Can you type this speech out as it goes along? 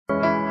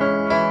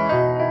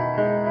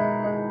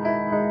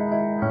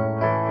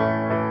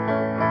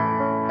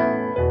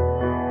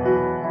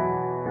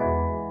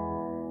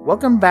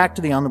Welcome back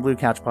to the On the Blue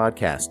Couch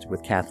podcast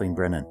with Kathleen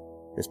Brennan.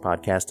 This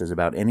podcast is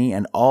about any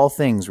and all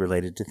things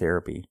related to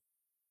therapy.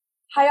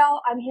 Hi,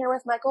 all. I'm here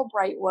with Michael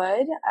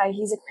Brightwood.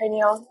 He's a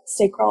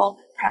craniosacral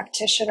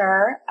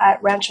practitioner at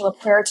Rancho La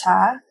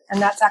Puerta,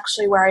 and that's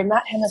actually where I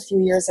met him a few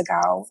years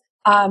ago.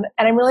 And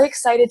I'm really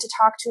excited to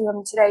talk to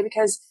him today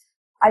because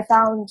I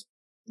found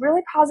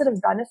really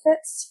positive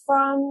benefits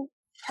from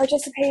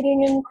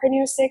participating in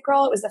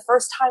craniosacral. It was the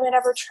first time I'd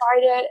ever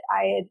tried it.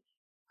 I had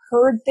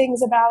heard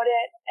things about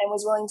it and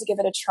was willing to give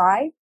it a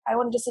try. I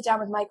wanted to sit down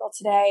with Michael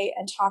today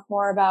and talk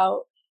more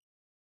about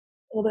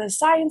a little bit of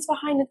science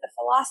behind it, the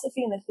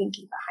philosophy, and the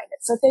thinking behind it.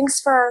 So thanks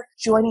for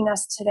joining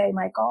us today,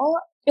 Michael.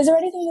 Is there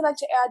anything you'd like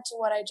to add to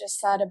what I just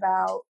said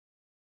about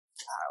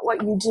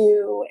what you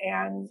do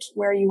and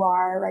where you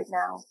are right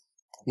now?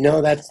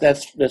 No,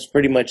 that's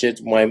pretty much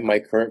it. My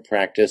current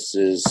practice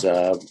is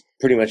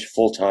pretty much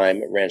full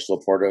time at Rancho La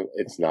Puerta.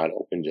 It's not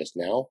open just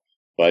now,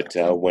 but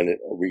when it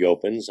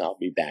reopens, I'll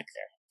be back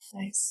there.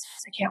 Nice.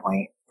 I can't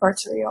wait for it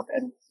to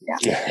reopen.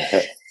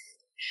 Yeah.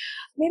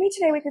 Maybe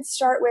today we could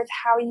start with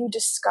how you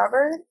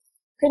discovered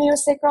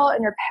craniosacral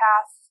and your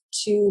path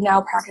to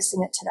now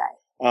practicing it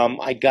today.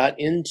 I got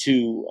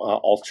into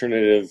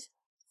alternative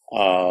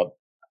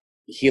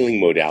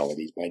healing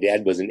modalities. My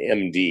dad was an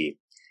MD,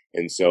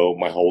 and so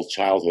my whole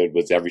childhood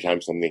was every time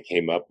something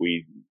came up,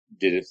 we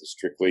did it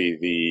strictly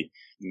the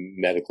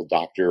medical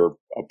doctor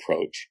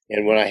approach.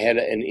 And when I had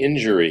an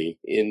injury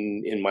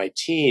in my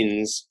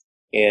teens,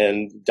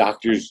 and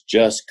doctors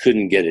just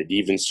couldn't get it,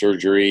 even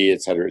surgery, et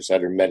cetera,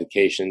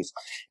 medications.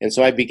 And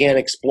so I began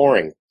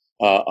exploring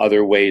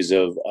other ways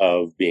of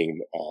being.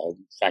 In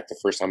fact, the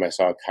first time I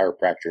saw a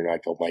chiropractor and I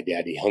told my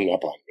dad, he hung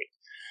up on me.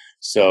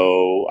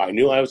 So I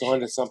knew I was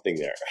onto something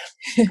there.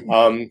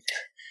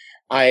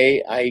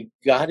 I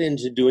got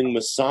into doing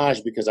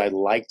massage because I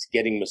liked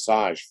getting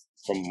massage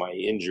from my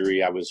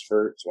injury. I was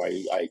hurt, so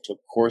I took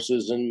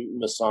courses in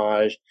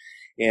massage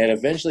and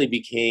eventually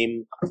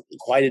became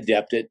quite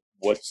adept at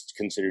what's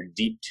considered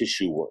deep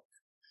tissue work,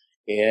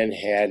 and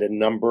had a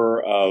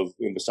number of,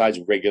 besides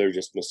regular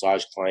just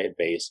massage client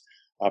base,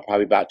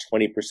 probably about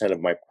 20% of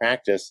my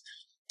practice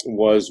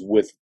was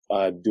with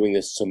doing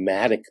the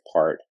somatic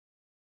part,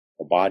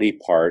 the body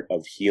part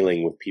of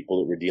healing with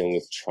people that were dealing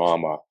with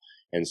trauma.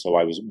 And so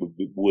I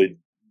would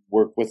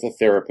work with a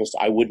therapist.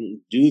 I wouldn't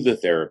do the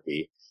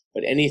therapy,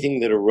 but anything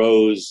that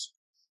arose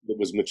that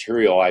was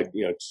material, I'd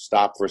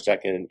stop for a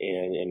second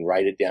and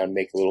write it down,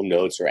 make little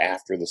notes, or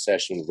after the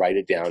session, write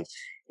it down.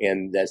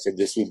 And that said,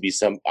 this would be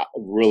some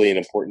really an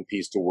important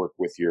piece to work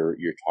with your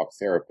talk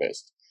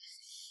therapist.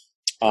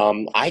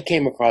 I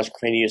came across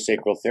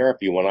craniosacral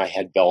therapy when I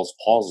had Bell's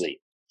palsy.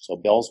 So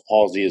Bell's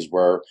palsy is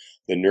where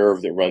the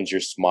nerve that runs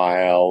your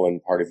smile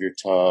and part of your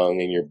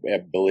tongue and your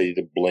ability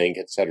to blink,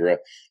 etc.,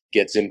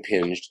 gets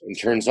impinged and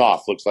turns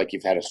off. Looks like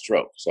you've had a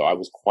stroke. So I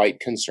was quite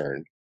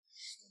concerned.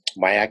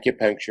 My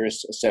acupuncturist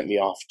sent me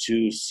off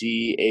to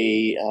see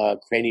a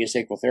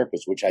craniosacral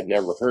therapist, which I'd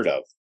never heard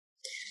of.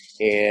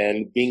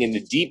 And being into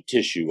deep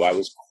tissue, I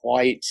was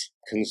quite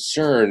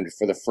concerned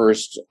for the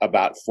first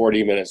about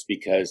 40 minutes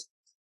because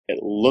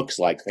it looks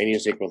like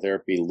craniosacral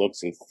therapy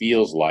looks and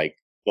feels like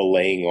the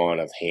laying on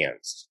of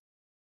hands.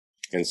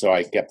 And so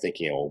I kept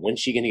thinking, well, when's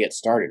she going to get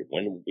started?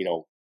 When,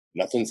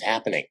 nothing's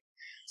happening.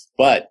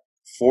 But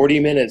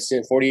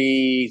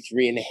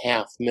 43 and a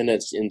half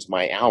minutes into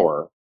my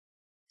hour,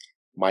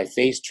 my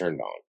face turned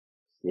on.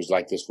 It was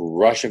like this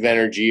rush of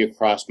energy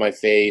across my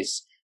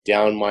face,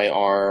 down my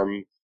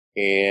arm,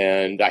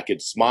 and I could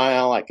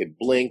smile, I could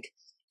blink.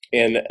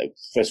 And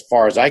as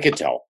far as I could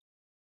tell,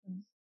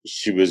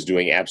 she was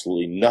doing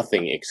absolutely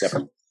nothing except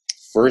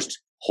first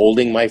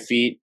holding my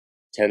feet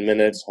 10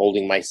 minutes,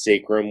 holding my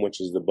sacrum, which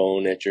is the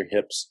bone at your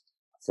hips,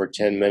 for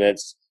 10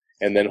 minutes,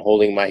 and then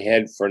holding my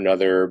head for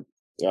another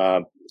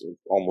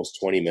almost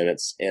 20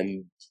 minutes.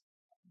 And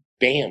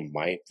bam,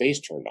 my face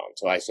turned on.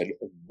 So I said,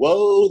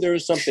 whoa,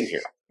 there's something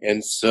here.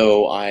 And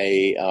so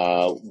I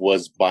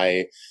was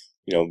by,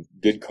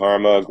 good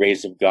karma,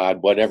 grace of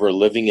God, whatever,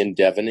 living in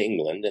Devon,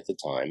 England at the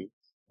time,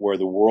 where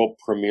the world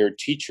premier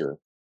teacher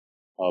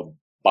of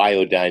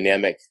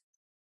biodynamic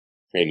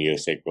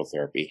craniosacral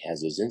therapy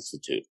has his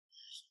institute.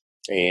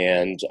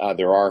 And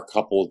there are a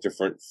couple of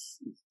different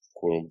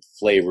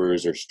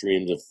flavors or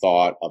streams of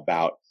thought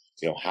about,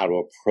 how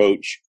to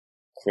approach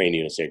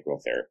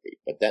craniosacral therapy.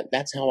 But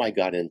that's how I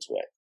got into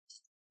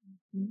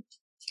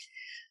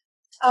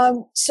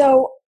it.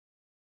 So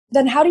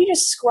then how do you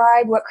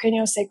describe what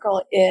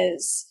craniosacral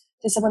is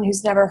to someone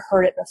who's never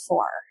heard it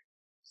before?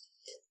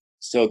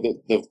 So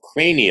the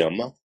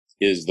cranium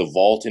is the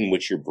vault in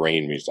which your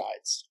brain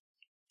resides.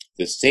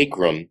 The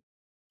sacrum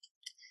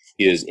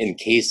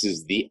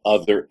encases the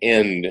other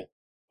end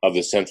of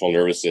the central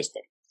nervous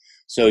system.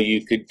 So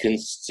you could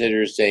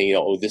consider saying,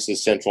 this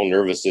is central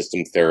nervous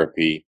system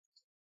therapy,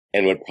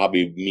 and would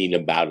probably mean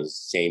about the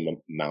same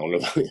amount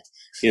of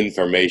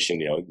information.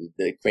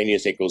 The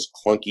craniosacral is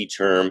a clunky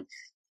term.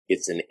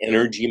 It's an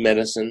energy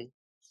medicine.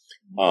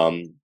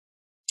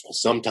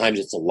 Sometimes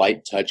it's a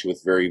light touch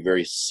with very,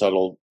 very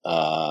subtle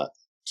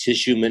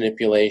tissue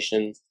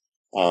manipulation.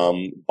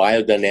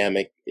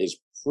 Biodynamic is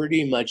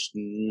pretty much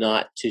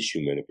not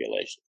tissue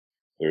manipulation.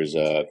 There's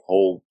a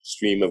whole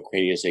stream of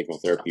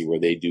craniosacral therapy where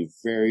they do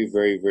very,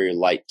 very, very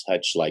light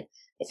touch. Like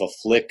if a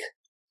flick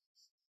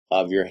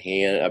of your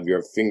hand, of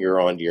your finger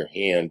onto your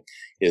hand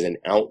is an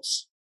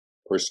ounce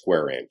per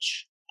square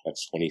inch,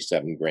 that's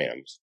 27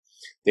 grams.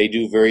 They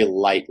do very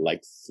light,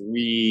 like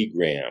 3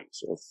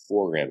 grams or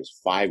 4 grams.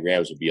 5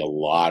 grams would be a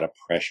lot of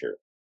pressure.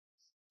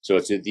 So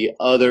it's at the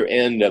other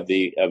end of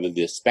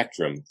the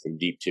spectrum from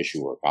deep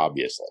tissue work,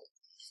 obviously.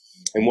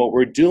 And what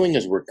we're doing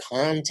is we're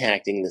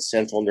contacting the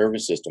central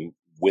nervous system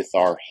with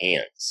our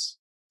hands.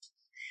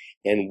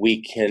 And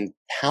we can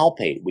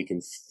palpate, we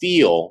can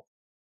feel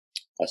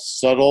a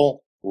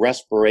subtle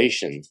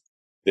respiration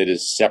that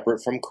is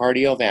separate from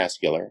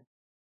cardiovascular,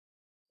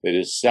 that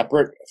is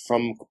separate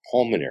from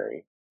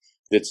pulmonary,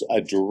 that's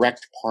a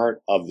direct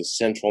part of the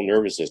central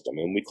nervous system.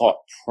 And we call it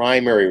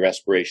primary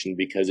respiration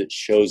because it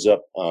shows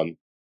up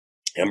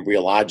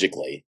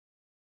embryologically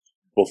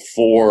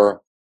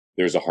before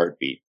there's a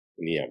heartbeat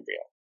in the embryo.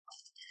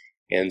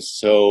 And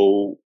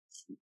so,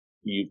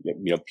 you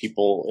know,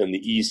 people in the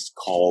East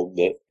call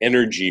the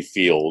energy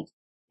field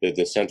that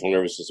the central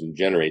nervous system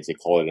generates, they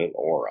call it an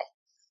aura.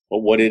 But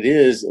what it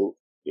is,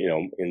 you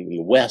know, in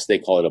the West, they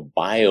call it a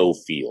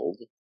biofield.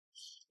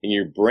 And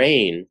your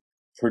brain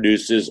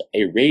produces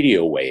a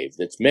radio wave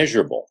that's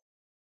measurable.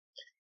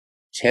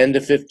 10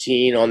 to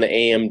 15 on the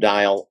AM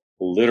dial,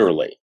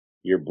 literally.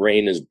 Your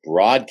brain is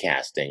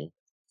broadcasting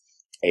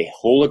a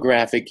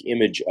holographic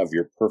image of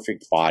your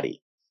perfect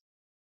body.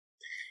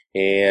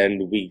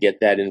 And we get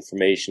that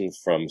information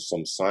from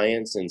some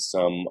science and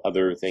some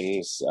other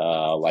things,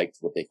 like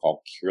what they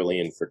call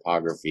Kirlian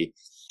photography.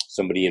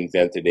 Somebody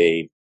invented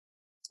a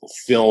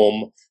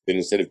film that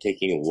instead of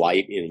taking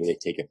light in when they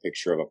take a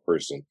picture of a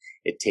person,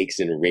 it takes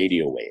in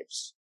radio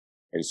waves.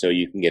 And so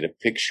you can get a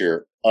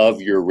picture of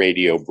your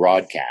radio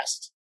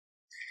broadcast.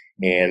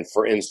 And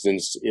for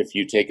instance, if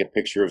you take a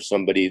picture of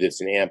somebody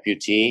that's an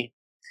amputee,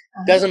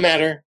 doesn't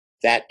matter.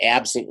 That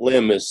absent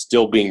limb is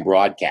still being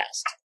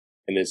broadcast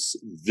and it's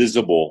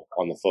visible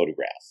on the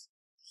photograph.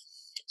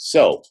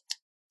 So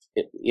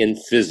in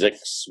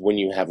physics, when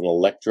you have an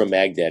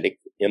electromagnetic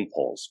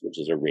impulse, which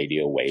is a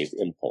radio wave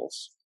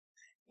impulse,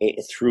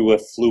 through a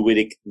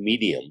fluidic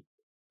medium,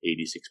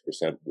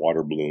 86%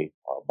 water balloon,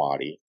 our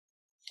body,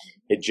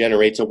 it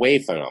generates a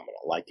wave phenomena.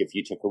 Like if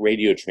you took a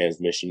radio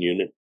transmission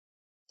unit,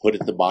 put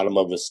it at the bottom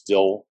of a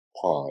still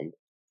pond,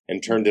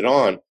 and turned it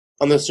on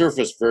the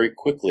surface very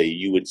quickly,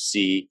 you would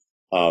see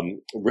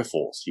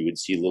riffles. You would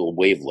see little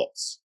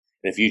wavelets.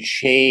 And if you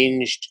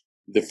changed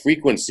the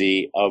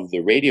frequency of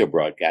the radio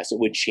broadcast, it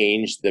would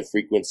change the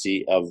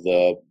frequency of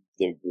the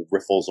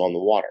riffles on the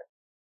water.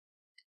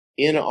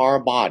 In our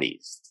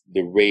bodies,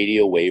 the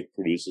radio wave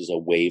produces a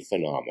wave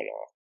phenomena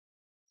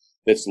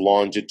that's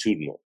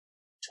longitudinal,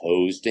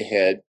 toes to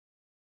head,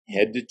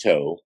 head to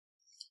toe,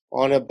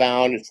 on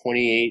about a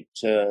 28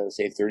 to,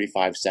 say,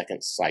 35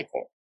 second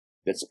cycle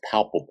that's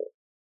palpable.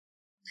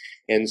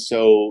 And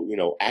so, you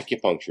know,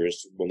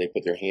 acupuncturists, when they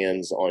put their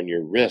hands on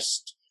your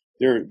wrist,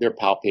 they're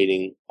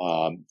palpating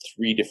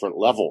 3 different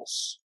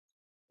levels.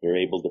 They're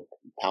able to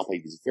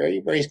palpate these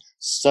very, very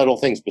subtle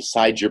things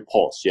besides your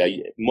pulse. Yeah,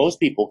 most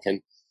people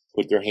can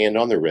put their hand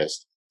on their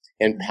wrist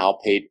and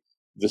palpate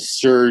the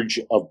surge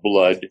of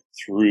blood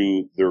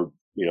through their,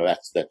 you know,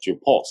 that's your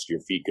pulse.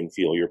 Your feet can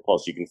feel your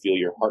pulse. You can feel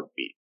your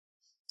heartbeat.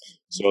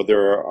 So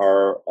there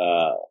are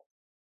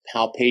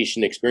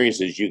palpation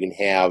experiences you can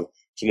have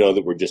to know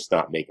that we're just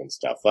not making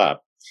stuff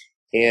up.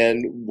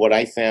 And what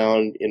I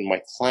found in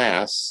my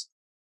class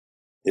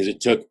is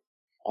it took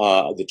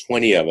the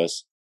 20 of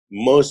us,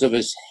 most of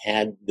us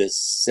had this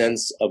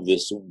sense of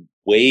this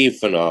wave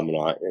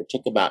phenomenon, and it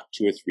took about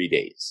 2 or 3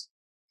 days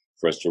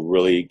for us to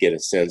really get a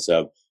sense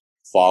of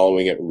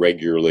following it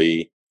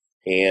regularly.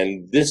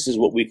 And this is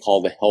what we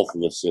call the health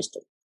of the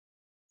system.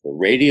 The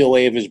radio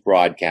wave is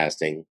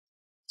broadcasting,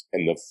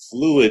 and the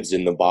fluids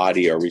in the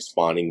body are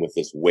responding with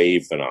this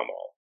wave phenomenon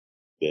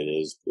that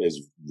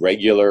is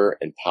regular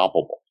and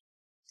palpable.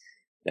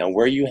 Now,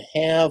 where you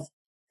have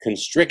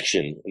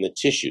constriction in the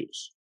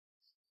tissues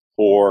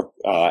or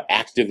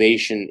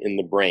activation in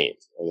the brain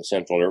or the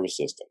central nervous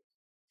system,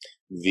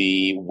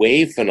 the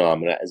wave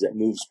phenomena, as it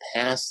moves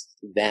past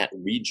that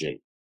region,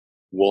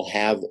 will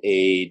have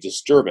a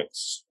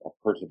disturbance, a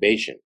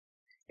perturbation.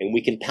 And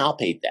we can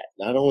palpate that.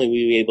 Not only will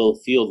we be able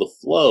to feel the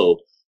flow,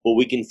 but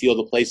we can feel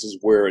the places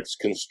where it's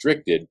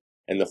constricted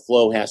and the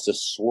flow has to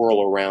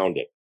swirl around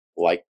it.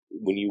 Like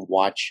when you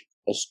watch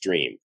a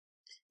stream,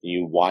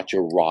 you watch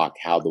a rock,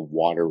 how the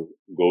water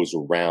goes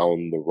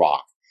around the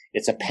rock.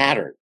 It's a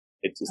pattern.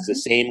 It's the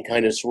same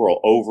kind of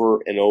swirl over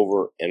and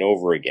over and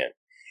over again.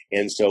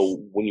 And so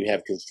when you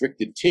have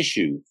constricted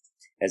tissue,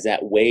 as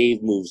that wave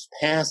moves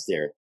past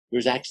there,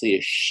 there's actually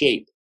a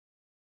shape.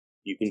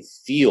 You can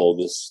feel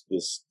this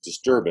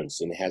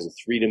disturbance, and it has a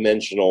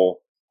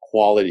 3-dimensional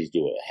quality to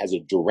it. It has a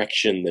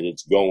direction that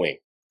it's going.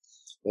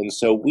 And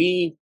so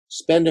we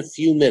spend a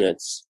few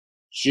minutes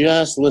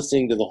just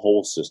listening to the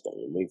whole system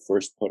when we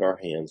first put our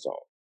hands on.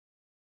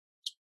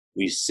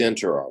 we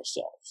center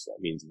ourselves.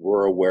 That means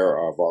we're aware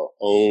of our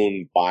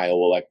own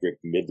bioelectric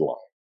midline.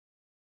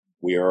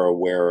 We are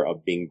aware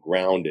of being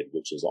grounded,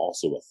 which is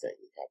also a thing.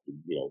 You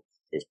have to,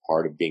 there's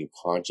part of being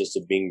conscious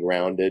of being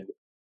grounded,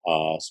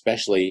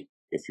 especially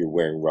if you're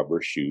wearing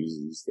rubber shoes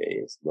these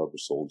days,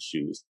 rubber-soled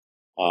shoes.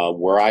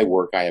 Where I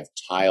work, I have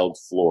tiled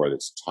floor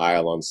that's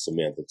tile on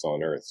cement that's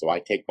on earth. So I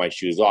take my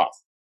shoes off.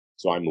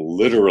 So I'm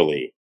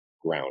literally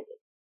grounded.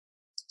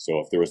 So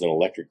if there was an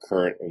electric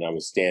current and I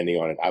was standing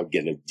on it, I would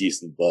get a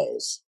decent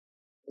buzz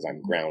because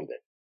I'm grounded.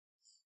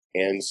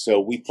 And so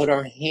we put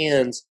our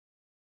hands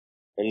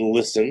and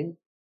listen,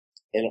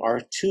 and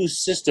our two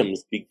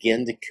systems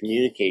begin to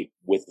communicate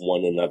with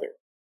one another.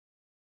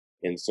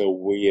 And so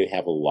we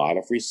have a lot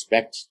of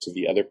respect to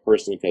the other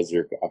person because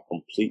they're a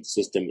complete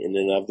system in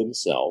and of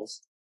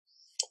themselves.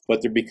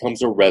 But there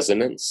becomes a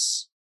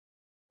resonance.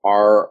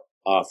 Our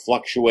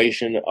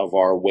fluctuation of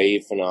our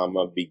wave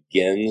phenomena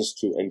begins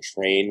to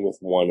entrain with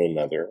one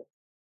another.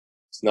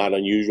 It's not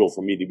unusual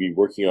for me to be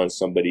working on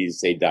somebody's,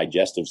 say,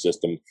 digestive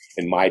system,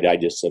 and my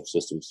digestive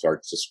system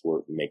starts to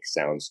squirt and make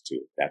sounds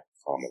too. That's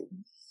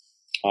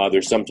common.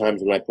 There's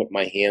sometimes when I put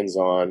my hands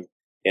on,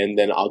 and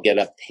then I'll get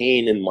a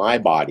pain in my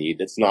body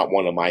that's not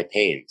one of my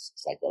pains.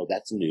 It's like, oh,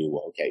 that's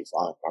new. Okay,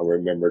 so I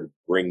remember to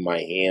bring my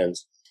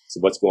hands to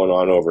what's going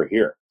on over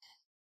here.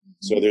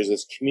 So there's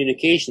this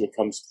communication that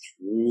comes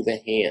through the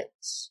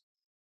hands.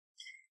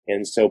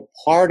 And so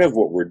part of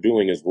what we're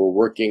doing is we're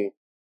working,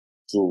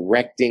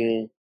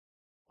 directing,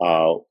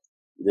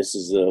 this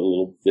is a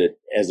little bit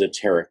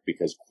esoteric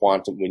because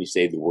quantum, when you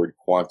say the word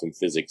quantum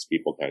physics,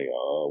 people kind of go,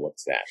 oh,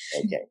 what's that?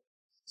 Okay.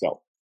 So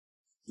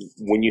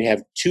when you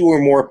have two or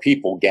more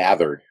people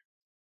gathered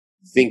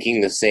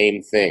thinking the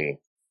same thing,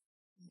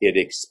 it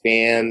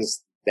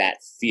expands that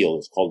field.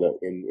 It's called,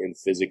 in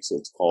physics,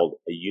 it's called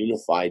a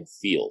unified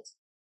field.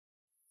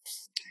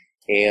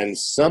 And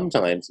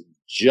sometimes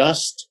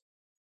just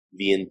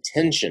the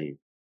intention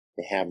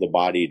to have the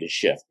body to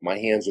shift. My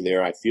hands are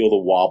there. I feel the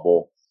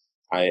wobble.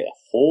 I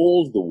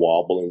hold the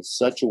wobble in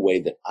such a way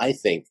that I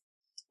think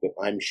that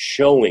I'm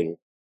showing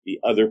the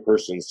other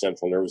person's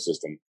central nervous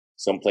system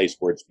someplace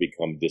where it's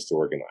become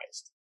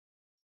disorganized.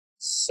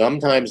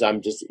 Sometimes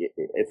I'm just,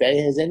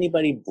 has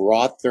anybody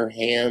brought their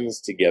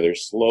hands together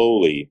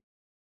slowly,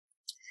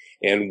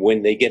 and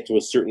when they get to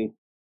a certain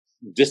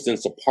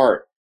distance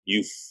apart,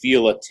 you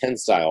feel a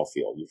tensile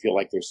field. You feel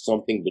like there's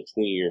something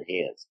between your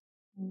hands.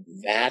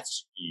 Mm-hmm.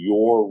 That's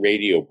your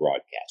radio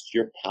broadcast.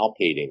 You're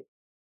palpating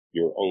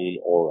your own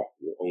aura,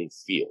 your own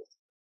field.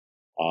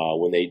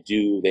 When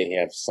they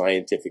have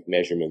scientific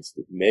measurements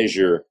that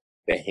measure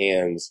the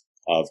hands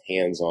of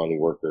hands-on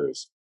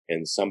workers.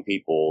 And some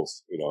people,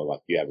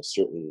 like you have a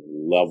certain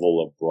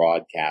level of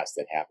broadcast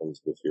that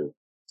happens with your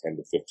 10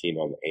 to 15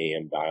 on the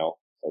AM dial.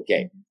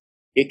 Okay. Mm-hmm.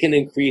 It can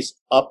increase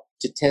up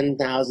to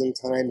 10,000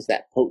 times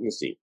that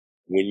potency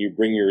when you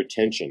bring your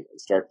attention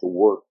and start to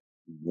work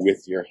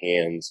with your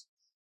hands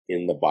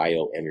in the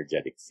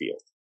bioenergetic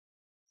field.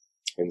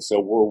 And so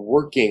we're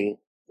working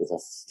with a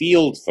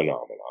field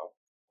phenomenon.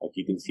 Like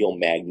you can feel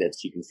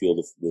magnets, you can feel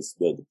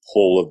the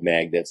pull of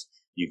magnets,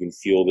 you can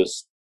feel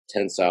this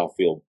tensile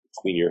field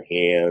between your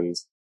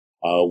hands.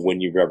 When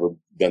you've ever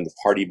done the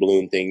party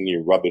balloon thing,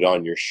 you rub it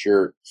on your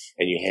shirt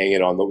and you hang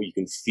it on you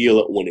can feel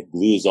it when it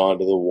glues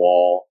onto the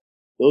wall.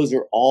 Those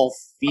are all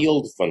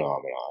field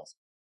phenomena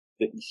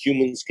that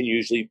humans can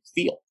usually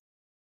feel.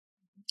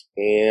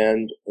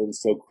 And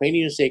so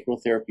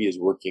craniosacral therapy is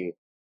working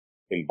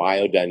in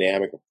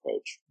biodynamic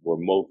approach.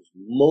 We're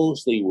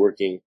mostly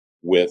working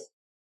with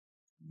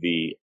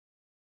the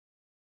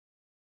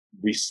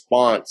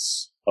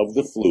response of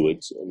the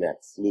fluids and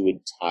that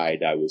fluid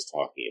tide I was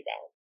talking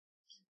about.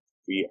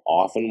 We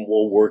often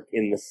will work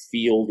in the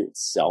field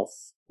itself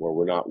where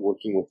we're not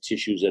working with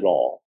tissues at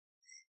all.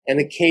 And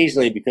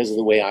occasionally, because of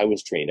the way I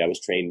was trained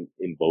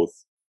in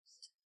both.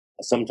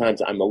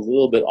 Sometimes I'm a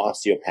little bit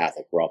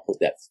osteopathic where I'll put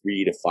that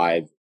 3 to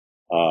 5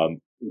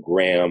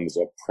 grams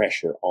of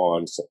pressure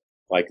on. So,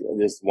 like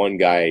this one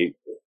guy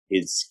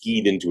had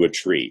skied into a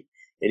tree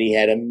and he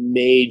had a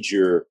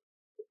major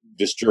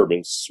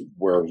disturbance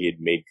where he had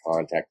made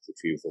contact with the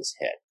tree with his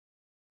head.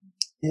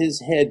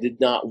 His head did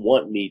not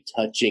want me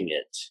touching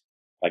it.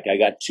 Like I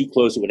got too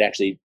close, it would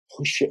actually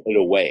push it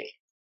away.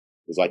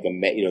 It was like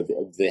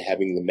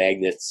having the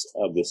magnets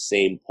of the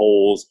same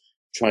poles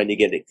trying to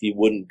get it. He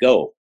wouldn't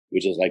go,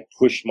 which is like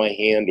push my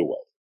hand away.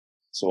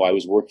 So I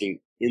was working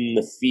in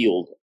the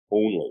field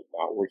only,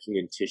 not working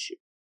in tissue.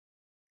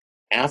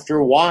 After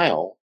a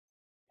while,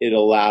 it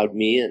allowed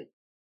me in.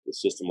 The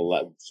system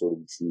sort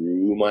of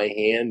drew my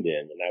hand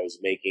in, and I was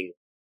making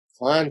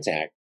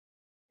contact.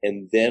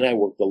 And then I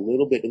worked a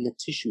little bit in the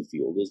tissue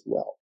field as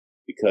well,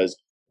 because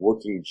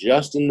working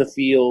just in the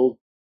field,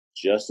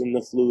 just in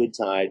the fluid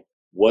tide,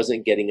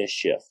 wasn't getting a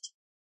shift.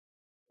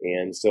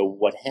 And so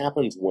what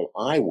happens when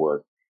I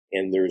work,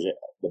 and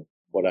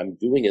what I'm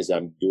doing is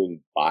I'm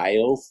doing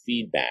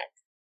biofeedback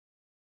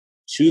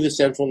to the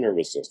central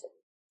nervous system.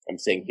 I'm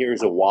saying,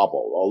 here's a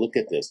wobble. Oh, look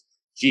at this.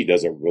 Gee,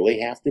 does it really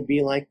have to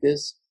be like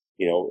this?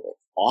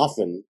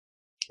 Often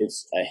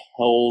it's a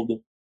held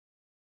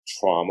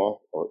trauma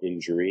or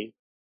injury,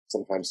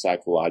 sometimes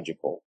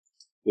psychological,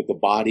 that the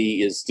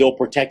body is still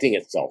protecting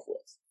itself with.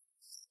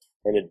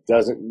 And it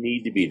doesn't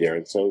need to be there.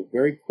 And so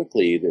very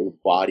quickly, the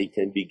body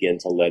can begin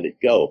to let it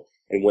go.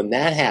 And when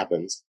that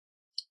happens,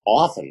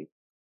 often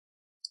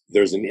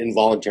there's an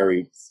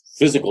involuntary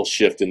physical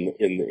shift in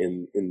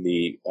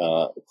the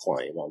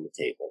client on the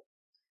table.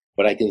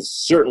 But I can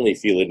certainly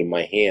feel it in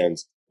my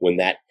hands when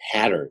that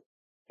pattern,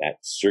 that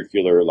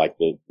circular, like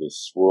the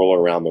swirl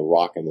around the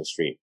rock in the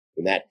stream,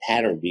 when that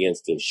pattern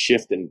begins to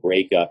shift and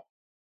break up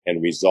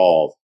and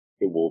resolve,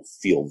 it will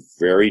feel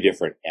very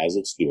different as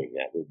it's doing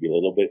that. It'll be a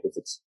little bit, if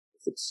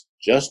it's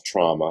just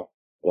trauma,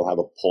 it'll have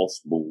a pulse,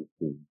 boom,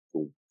 boom,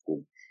 boom,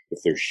 boom. If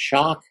there's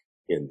shock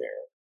in there,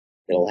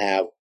 it'll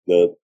have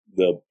the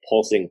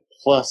pulsing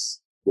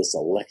plus this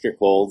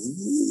electrical,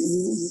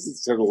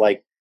 sort of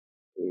like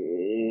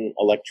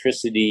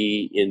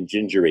electricity in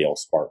ginger ale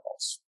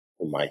sparkles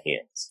in my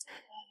hands.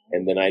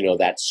 And then I know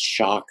that's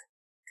shock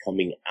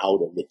coming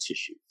out of the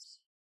tissues.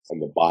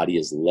 And the body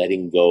is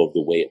letting go of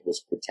the way it was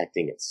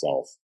protecting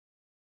itself,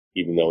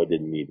 even though it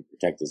didn't need to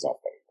protect itself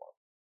anymore.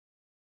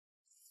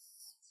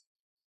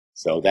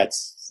 So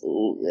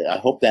I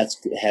hope that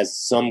has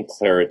some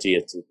clarity.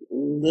 It's a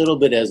little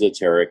bit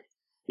esoteric.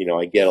 You know,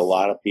 I get a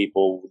lot of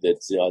people that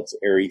it's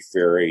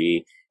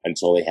airy-fairy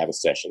until they have a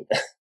session.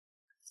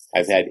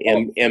 I've had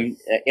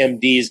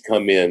MDs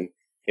come in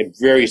and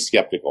very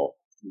skeptical,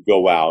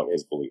 go out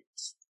as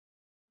believers.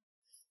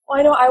 Well,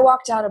 I know I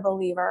walked out a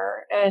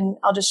believer, and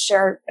I'll just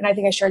share, and I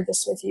think I shared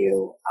this with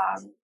you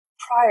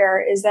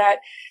prior, is that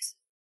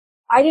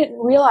I didn't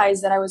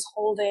realize that I was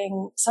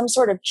holding some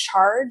sort of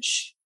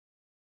charge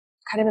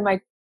kind of in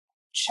my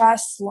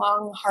chest,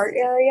 lung, heart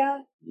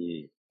area.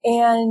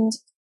 And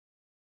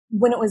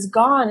when it was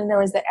gone and there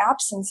was the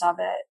absence of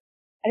it,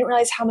 I didn't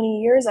realize how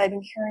many years I'd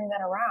been carrying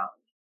that around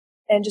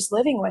and just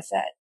living with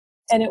it.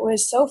 And it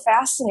was so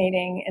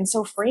fascinating and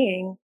so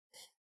freeing.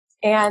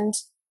 And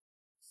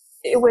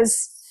it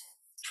was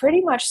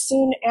pretty much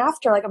soon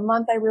after, like a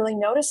month, I really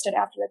noticed it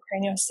after the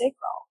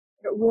craniosacral.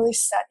 It really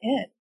set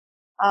in.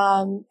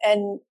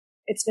 And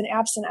it's been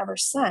absent ever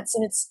since.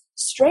 And it's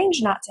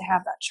strange not to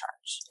have that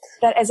charge.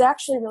 That is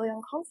actually really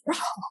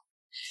uncomfortable.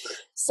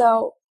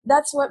 So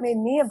that's what made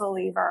me a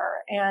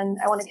believer. And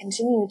I want to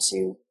continue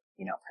to,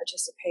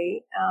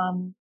 participate.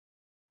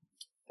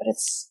 But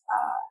it's,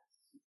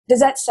 does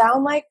that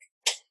sound like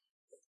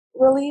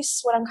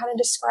release, what I'm kind of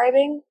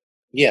describing?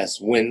 Yes.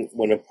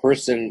 When a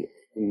person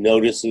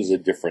notices a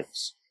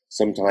difference,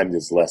 sometimes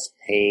it's less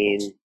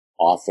pain,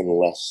 often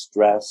less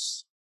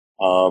stress,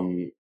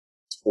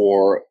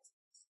 or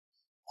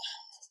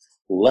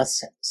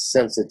less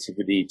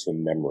sensitivity to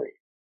memory.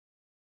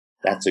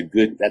 That's a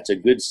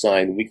good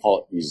sign. We call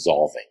it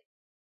resolving.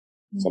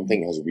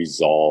 Something has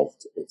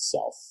resolved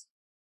itself.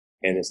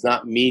 And it's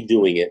not me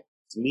doing it.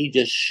 It's me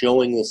just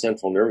showing the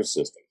central nervous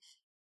system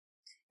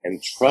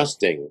and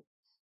trusting.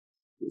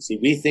 You see,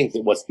 we think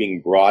that what's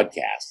being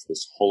broadcast,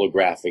 this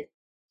holographic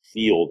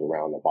field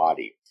around the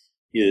body,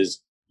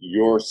 is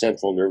your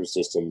central nervous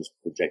system's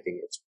projecting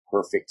its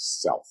perfect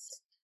self.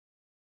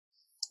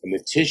 And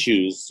the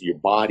tissues, your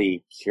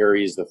body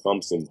carries the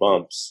thumps and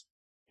bumps,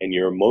 and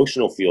your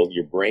emotional field,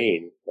 your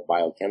brain, the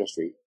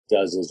biochemistry,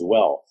 does as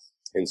well.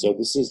 And so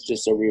this is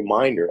just a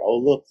reminder, oh,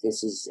 look,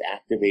 this is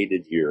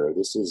activated here.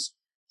 This is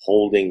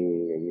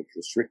holding and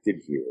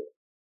constricted here.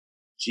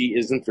 Gee,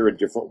 isn't there a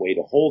different way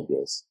to hold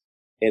this?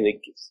 And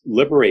it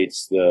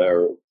liberates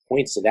or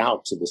points it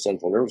out to the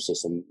central nervous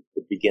system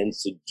that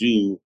begins to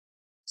do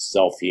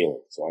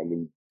self-healing. So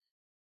I'm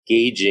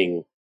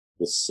engaging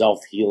the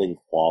self-healing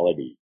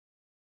quality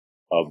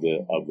of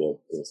the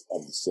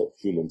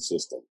human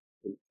system.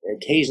 And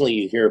occasionally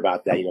you hear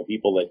about that,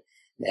 people that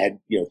had,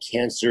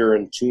 cancer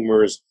and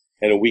tumors,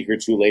 and a week or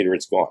two later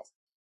it's gone.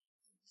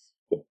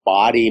 The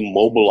body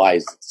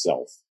mobilized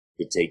itself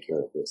to take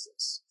care of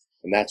business.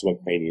 And that's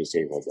what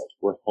craniosacral does.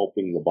 We're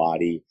helping the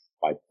body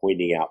by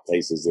pointing out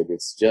places that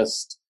it's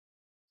just,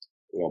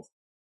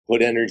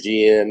 put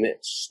energy in,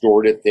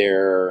 stored it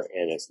there,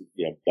 and it's,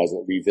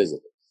 doesn't revisit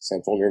it.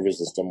 Central nervous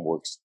system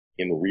works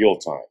in real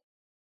time.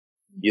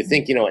 You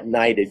think, at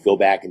night it'd go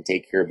back and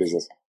take care of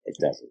business. It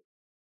doesn't.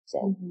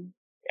 So,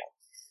 yeah.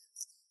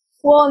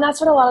 Well, and that's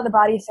what a lot of the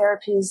body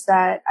therapies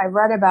that I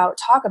read about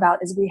talk about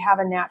is we have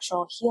a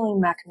natural healing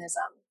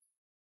mechanism.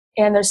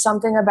 And there's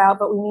something about,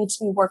 but we need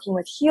to be working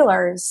with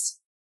healers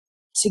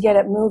to get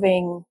it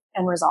moving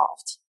and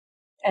resolved.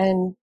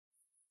 And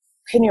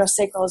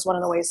craniosacral is one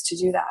of the ways to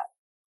do that.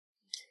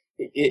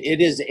 It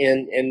is,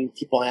 and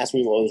people ask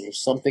me, well, is there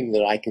something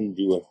that I can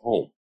do at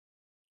home?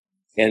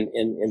 And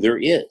there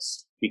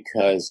is,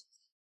 because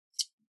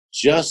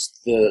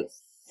just the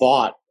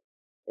thought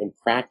and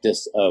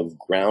practice of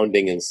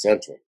grounding and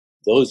centering,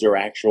 those are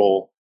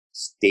actual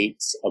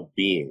states of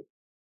being.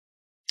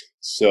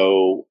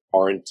 So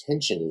our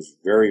intention is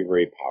very,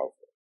 very powerful.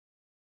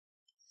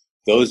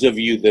 Those of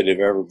you that have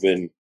ever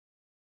been,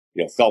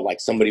 felt like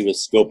somebody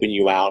was scoping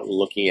you out and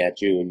looking at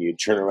you, and you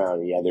turn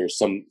around and there's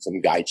some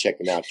guy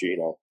checking out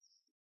you,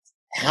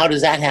 how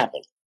does that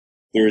happen?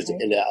 There's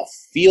a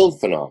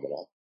field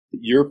phenomena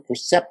you're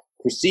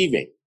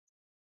perceiving.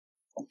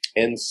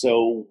 And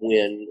so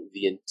when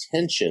the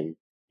intention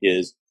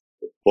is,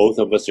 both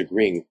of us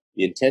agreeing,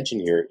 the intention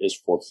here is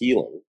for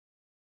healing.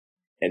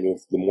 And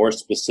if the more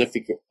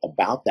specific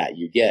about that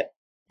you get,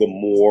 the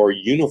more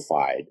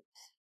unified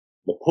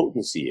the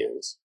potency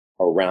is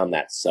around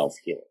that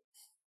self-healing.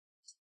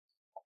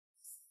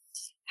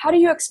 How do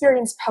you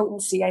experience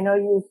potency? I know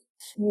you've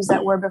used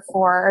that word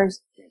before.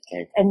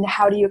 Okay. And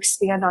how do you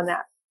expand on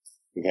that?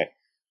 Okay.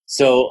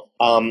 So,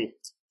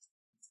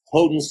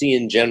 potency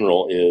in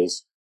general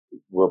is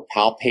we're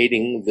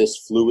palpating this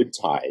fluid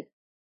tide,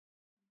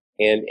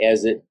 and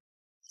as it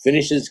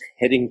finishes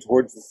heading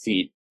towards the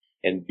feet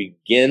and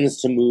begins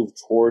to move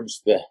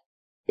towards the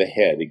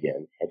head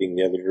again, heading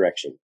the other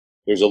direction,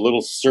 there's a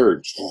little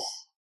surge.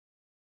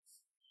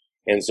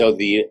 And so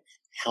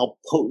how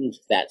potent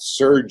that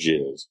surge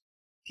is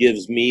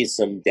gives me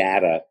some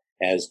data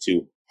as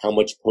to how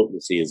much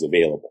potency is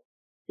available.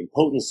 And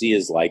potency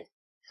is like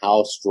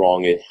how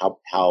strong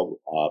how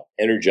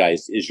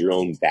energized is your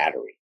own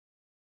battery.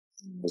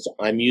 So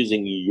I'm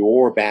using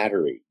your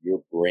battery,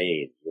 your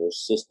brain, your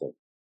system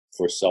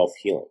for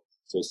self-healing.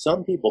 So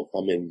some people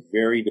come in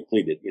very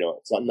depleted.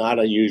 It's not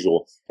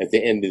unusual at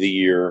the end of the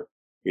year,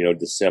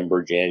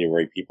 December,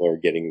 January, people are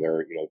getting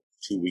their,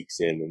 2 weeks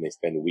in and they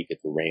spend a week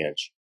at the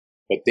ranch.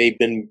 But they've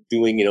been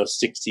doing,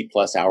 60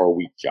 plus hour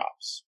week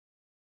jobs.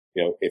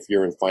 If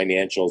you're in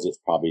financials, it's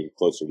probably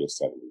closer to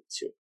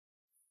 72,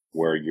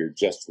 where you're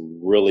just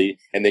really,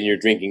 and then you're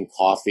drinking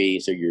coffee,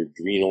 so your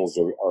adrenals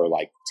are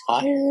like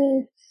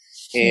tired.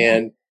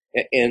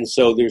 And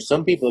so there's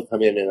some people that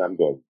come in and I'm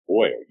going,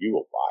 boy, are you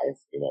alive?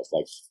 It's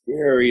like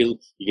very,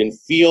 you can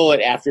feel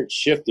it after it's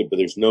shifted, but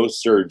there's no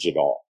surge at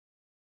all.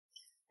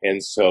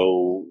 And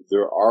so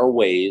there are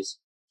ways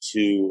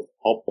to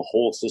help the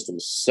whole system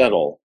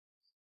settle.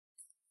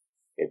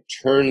 It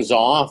turns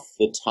off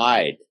the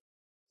tide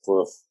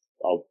for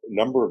a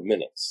number of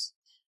minutes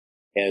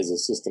as the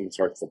system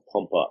starts to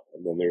pump up,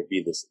 and then there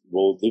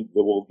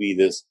will be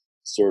this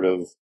sort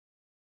of,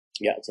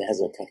 it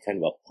has a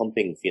kind of a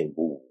pumping feeling,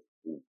 ooh,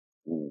 ooh,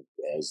 ooh,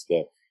 as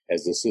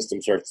the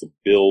system starts to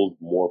build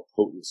more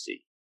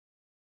potency.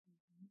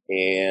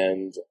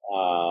 And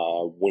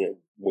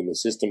when the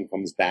system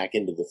comes back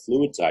into the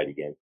fluid side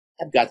again,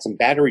 I've got some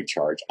battery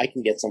charge. I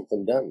can get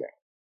something done now.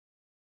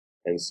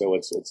 And so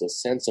it's a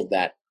sense of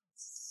that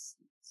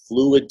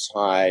fluid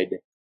tide.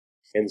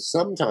 And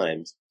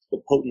sometimes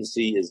the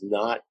potency is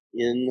not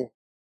in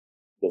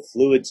the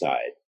fluid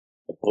side.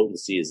 The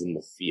potency is in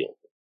the field.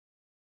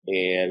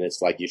 And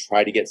it's like you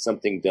try to get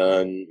something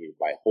done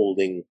by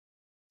holding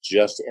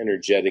just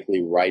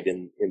energetically right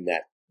in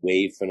that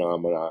wave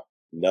phenomena.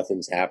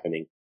 Nothing's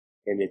happening.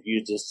 And if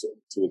you just,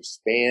 to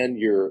expand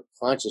your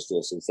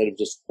consciousness, instead of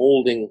just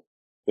holding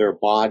their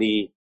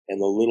body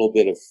and the little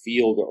bit of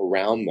field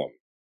around them,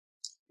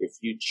 if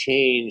you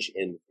change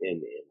and I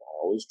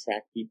always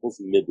track people's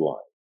midline.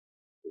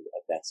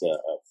 That's a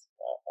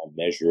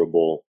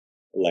measurable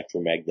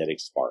electromagnetic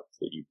spark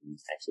that you can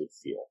actually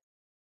feel.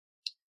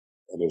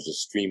 And there's a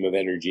stream of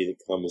energy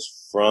that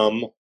comes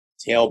from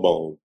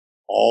tailbone,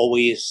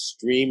 always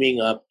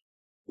streaming up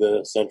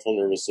the central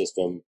nervous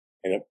system,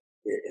 and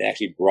it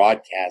actually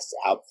broadcasts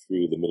out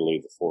through the middle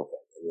of the forehead.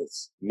 And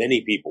it's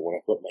many people, when I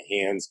put my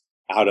hands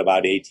out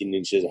about 18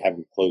 inches, I have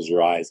them close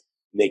their eyes,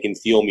 and they can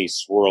feel me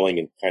swirling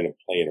and kind of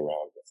playing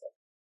around with it.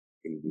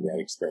 You can do that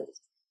experiment.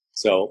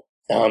 So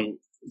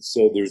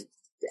there's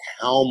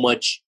how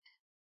much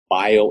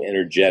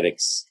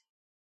bioenergetics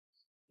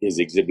is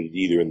exhibited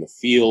either in the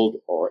field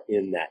or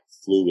in that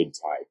fluid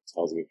tide. It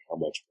tells me how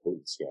much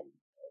potency I'm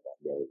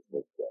really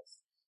worked with.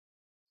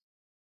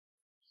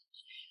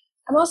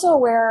 I'm also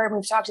aware, and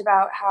we've talked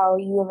about how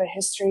you have a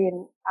history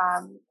in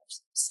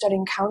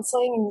studying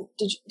counseling.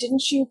 And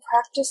didn't you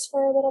practice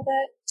for a little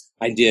bit?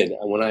 I did.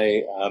 When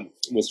I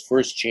was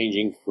first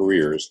changing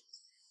careers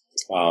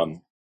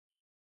 30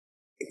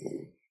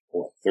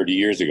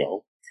 years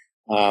ago,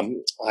 I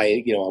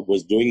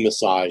was doing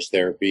massage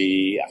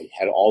therapy. I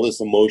had all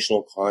this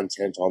emotional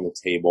content on the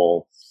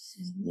table,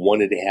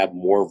 wanted to have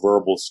more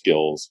verbal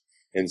skills.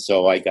 And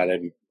so I got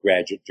a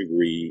graduate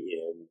degree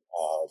in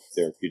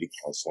therapeutic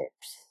counseling.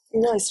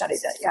 You really studied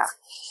it, yeah.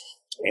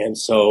 And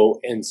so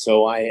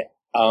I,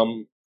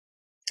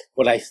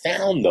 what I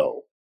found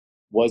though,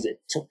 was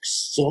it took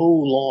so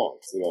long.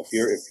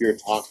 If you're a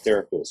talk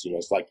therapist,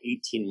 it's like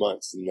 18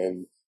 months, and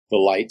then the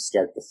lights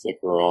start to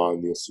flicker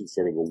on, this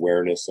sort of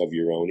awareness of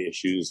your own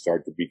issues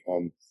start to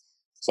become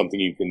something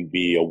you can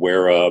be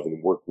aware of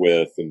and work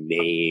with and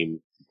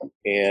name.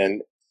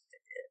 And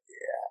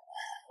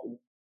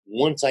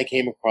once I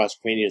came across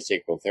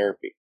craniosacral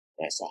therapy,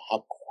 and I saw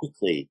how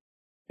quickly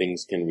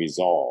things can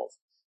resolve,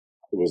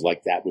 it was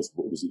like it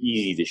was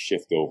easy to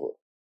shift over.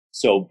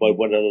 So, but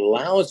what it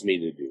allows me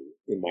to do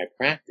in my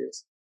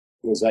practice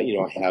is that,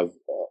 I have,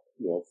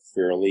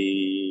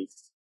 fairly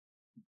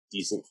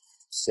decent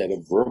set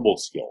of verbal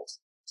skills.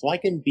 So I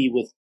can be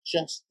with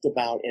just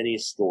about any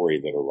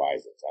story that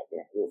arises.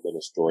 I've been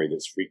a story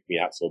that's freaked me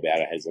out so bad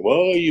I had to say,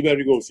 well, you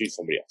better go see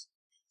somebody else.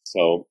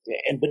 So,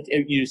 but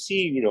you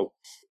see,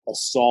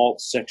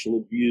 assault, sexual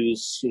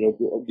abuse,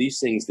 these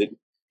things that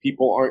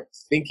people aren't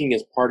thinking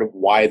as part of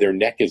why their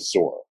neck is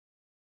sore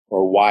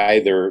or why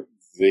they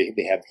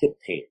have hip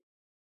pain.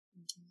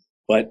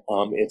 But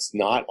it's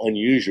not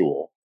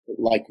unusual,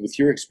 like with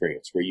your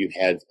experience, where you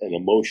had an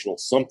emotional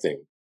something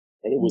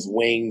and it was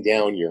weighing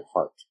down your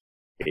heart,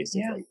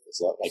 basically. Yeah. It's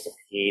like a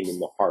pain in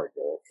the heart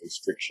or a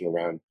constriction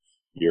around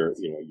your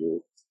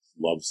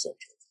love center.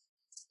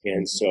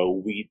 And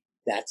so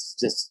that's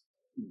just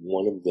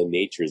one of the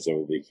natures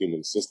of the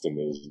human system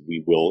is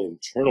we will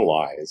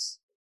internalize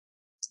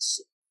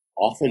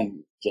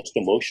often just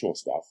emotional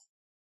stuff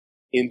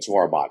into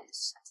our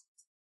bodies.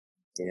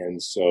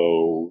 And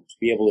so to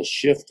be able to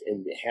shift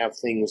and have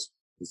things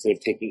instead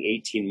of taking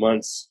 18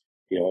 months,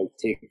 I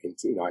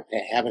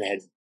haven't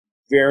had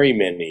very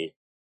many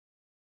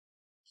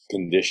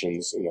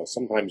conditions,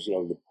 sometimes,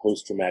 the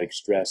post-traumatic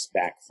stress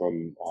back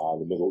from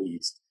the Middle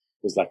East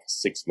is like a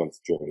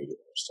 6-month journey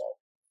or so.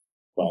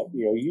 But,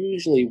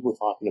 usually we're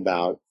talking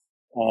about,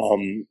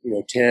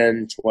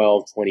 10,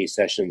 12, 20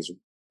 sessions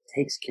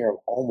takes care of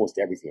almost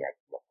everything I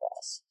come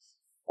across.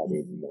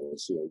 Other than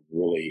those,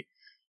 really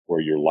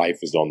where your life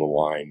is on the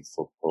line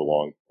for a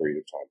prolonged period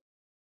of time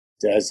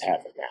does have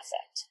an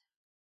effect.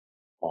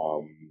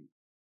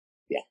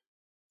 Yeah.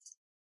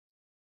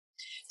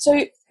 So,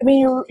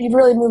 you've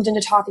really moved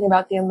into talking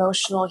about the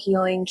emotional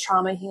healing,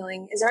 trauma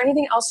healing. Is there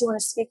anything else you want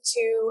to speak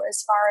to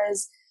as far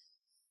as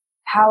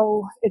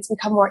how it's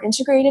become more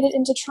integrated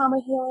into trauma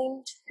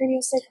healing,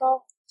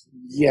 craniosacral?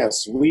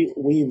 Yes, we've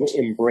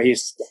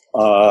embraced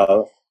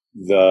the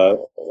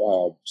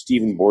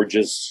Stephen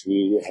Borges,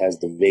 who has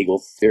the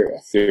vagal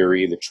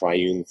theory, the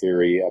triune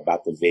theory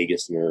about the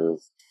vagus nerve.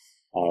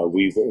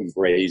 We've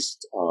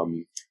embraced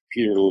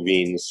Peter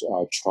Levine's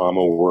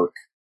trauma work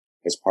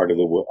as part of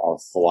our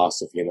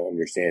philosophy and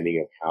understanding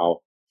of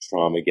how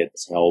trauma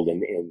gets held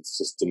in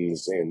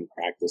systems and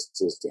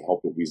practices to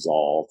help it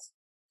resolve.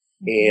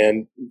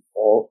 And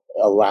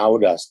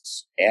allowed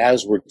us,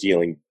 as we're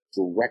dealing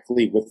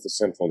directly with the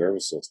central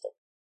nervous system,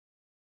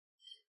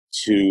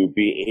 to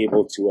be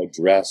able to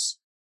address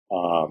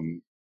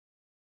trauma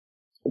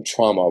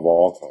of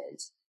all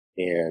kinds.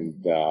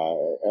 And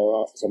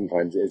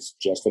sometimes it's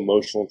just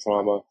emotional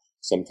trauma.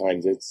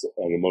 Sometimes it's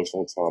an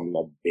emotional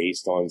trauma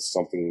based on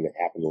something that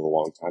happened a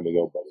long time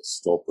ago, but it's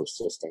still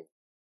persisting.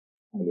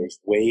 And there's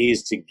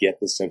ways to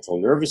get the central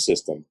nervous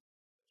system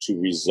to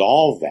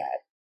resolve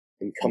that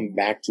and come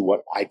back to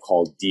what I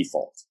call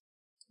default.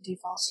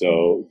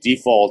 So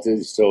default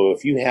is, so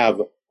if you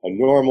have a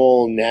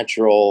normal,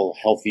 natural,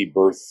 healthy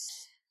birth,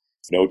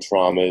 no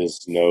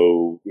traumas,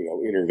 no,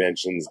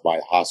 interventions by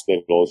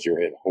hospitals, you're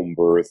at home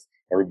birth,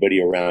 everybody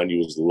around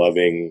you is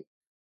loving,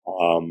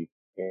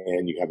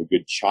 and you have a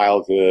good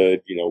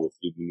childhood, with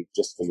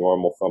just the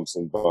normal thumps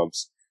and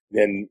bumps,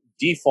 then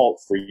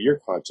default for your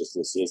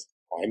consciousness is,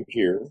 I'm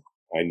here,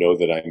 I know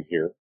that I'm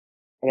here,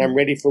 and I'm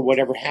ready for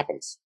whatever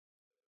happens.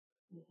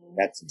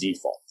 That's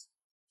default.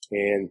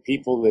 And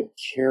people that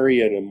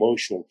carry an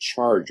emotional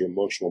charge or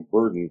emotional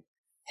burden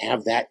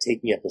have that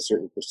taking up a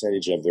certain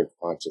percentage of their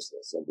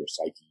consciousness, of their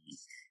psyche,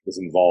 is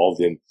involved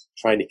in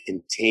trying to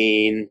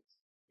contain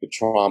the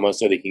trauma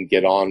so they can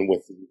get on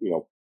with,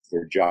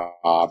 their job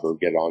or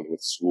get on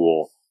with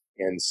school.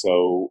 And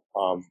so,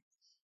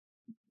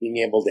 being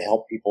able to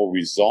help people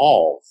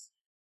resolve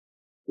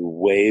the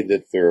way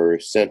that their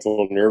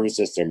central nervous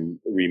system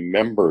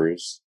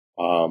remembers,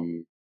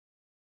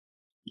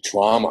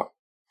 trauma.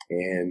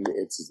 And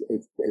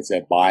it's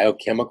a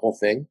biochemical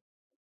thing.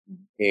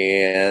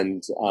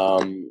 And,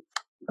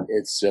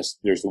 it's just,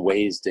 there's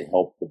ways to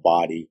help the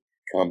body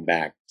come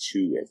back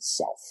to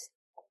itself.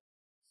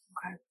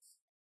 Okay.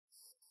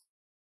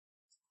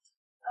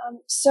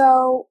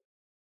 So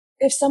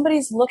if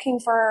somebody's looking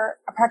for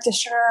a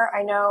practitioner,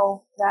 I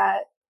know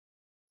that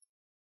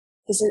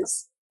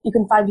you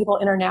can find people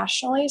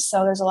internationally.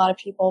 So there's a lot of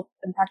people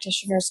and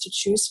practitioners to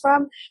choose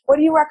from. What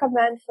do you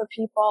recommend for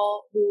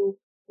people who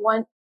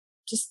want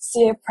to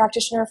see a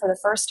practitioner for the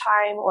first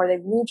time, or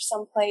they've moved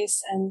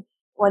someplace and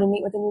want to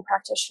meet with a new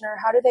practitioner?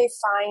 How do they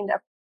find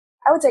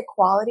I would say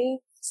quality,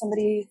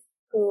 somebody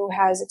who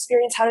has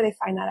experience? How do they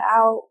find that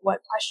out?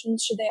 What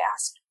questions should they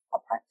ask a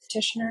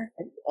practitioner?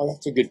 Oh,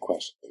 that's a good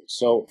question.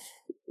 So,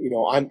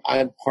 I'm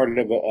part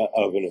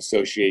of an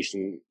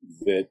association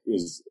that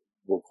is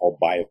we're called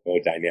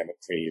biodynamic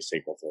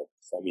craniosacral therapy.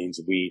 That means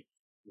we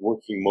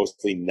working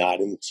mostly not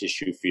in the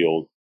tissue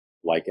field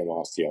like an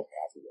osteopath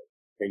would.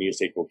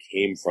 Craniosacral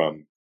came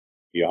from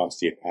the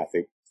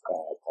osteopathic,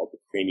 called the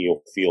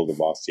cranial field of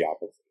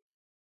osteopathy.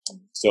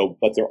 So,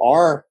 but there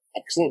are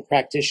excellent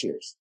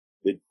practitioners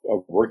that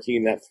are working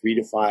in that 3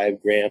 to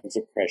 5 grams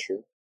of pressure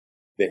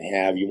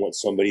you want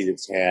somebody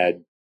that's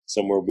had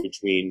somewhere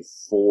between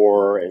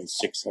 400 and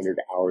 600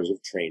 hours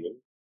of training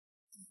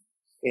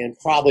and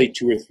probably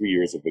 2 or 3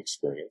 years of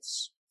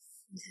experience.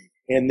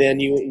 And then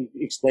you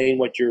explain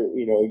what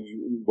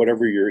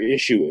whatever your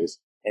issue is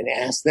and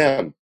ask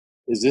them,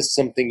 is this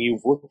something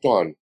you've worked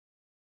on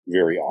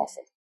very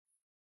often?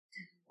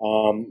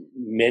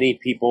 Many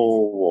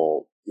people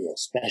will,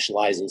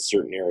 specialize in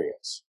certain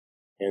areas.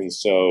 And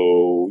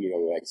so,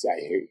 like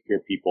I hear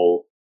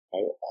people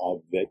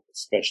that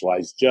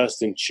specialize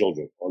just in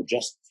children or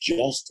just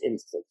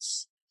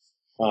infants.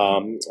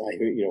 I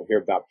hear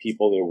about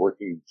people that are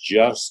working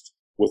just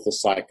with the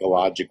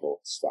psychological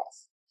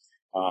stuff.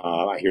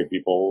 I hear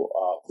people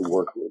who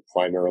work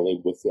primarily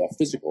with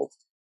physical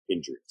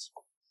injuries.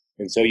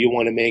 And so you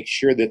want to make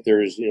sure that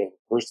there's, a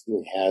person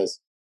that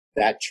has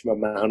that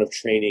amount of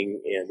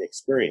training and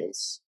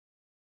experience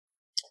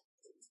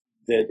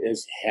that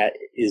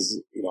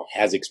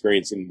has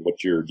experience in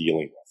what you're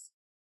dealing with.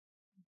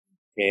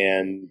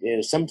 And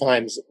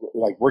sometimes,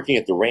 like working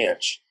at the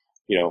ranch,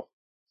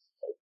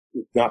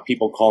 not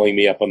people calling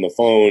me up on the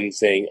phone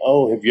saying,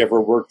 "Oh, have you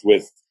ever worked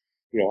with,"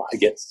 I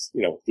get,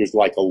 there's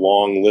like a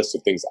long list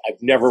of things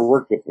I've never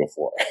worked with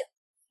before,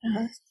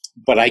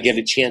 but I get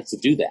a chance to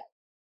do that,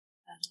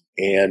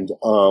 and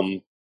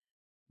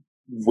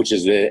which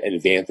is an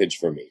advantage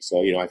for me. So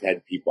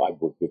I've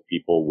worked with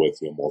people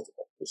with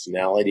multiple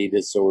personality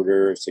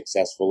disorder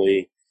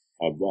successfully.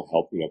 I've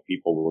helped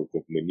people work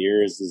with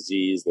Meniere's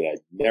disease that I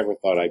never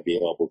thought I'd be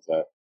able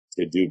to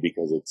do,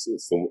 because it's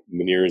the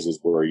Meniere's is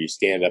where you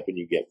stand up and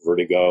you get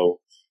vertigo,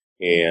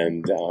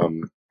 and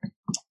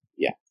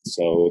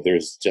so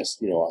there's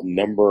just a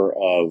number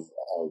of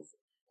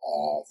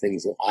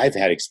things that I've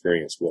had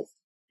experience with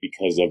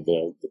because of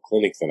the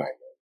clinic that I'm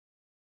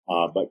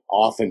in. But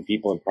often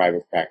people in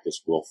private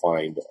practice will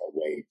find a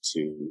way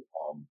to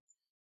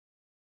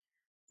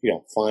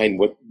find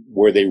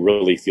where they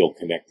really feel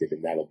connected,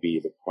 and that'll be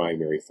the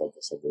primary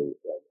focus of their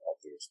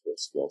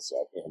skill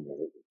set and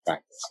their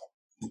practice.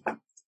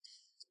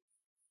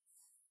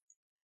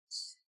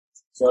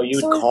 So you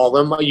would call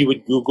them, you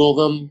would Google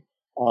them.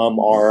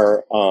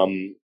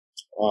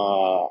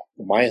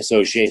 My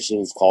association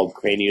is called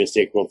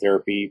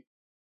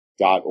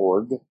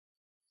craniosacraltherapy.org,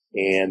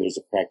 and there's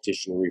a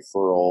practitioner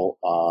referral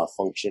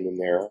function in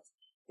there.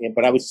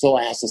 But I would still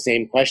ask the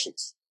same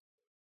questions.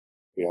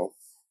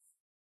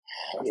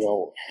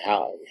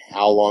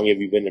 How long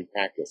have you been in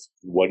practice?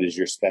 What is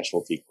your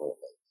specialty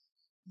currently?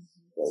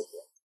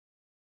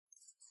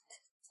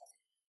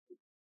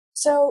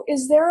 So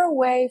is there a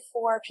way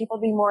for people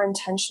to be more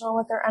intentional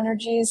with their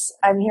energies?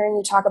 I'm hearing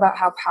you talk about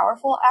how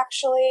powerful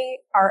actually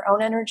our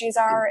own energies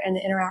are and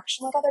the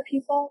interaction with other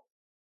people.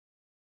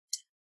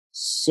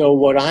 So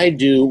what I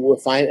do,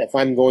 if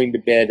I'm going to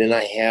bed and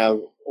I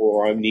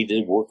need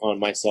to work on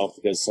myself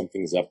because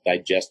something's up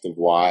digestive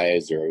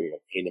wise, or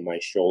pain in my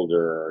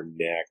shoulder or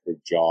neck or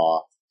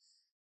jaw,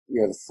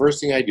 the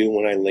first thing I do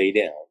when I lay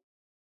down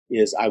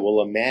is I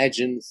will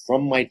imagine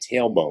from my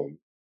tailbone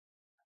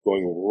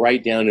going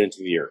right down into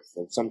the earth.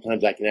 And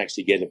sometimes I can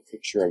actually get a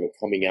picture of it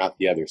coming out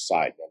the other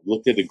side. I've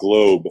looked at a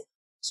globe,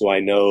 so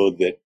I know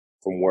that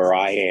from where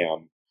I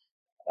am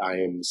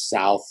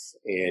south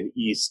and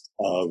east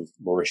of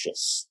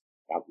Mauritius,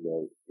 out in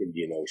the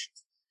Indian Ocean.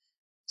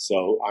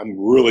 So I'm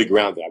really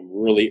grounded. I'm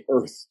really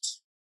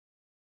earthed.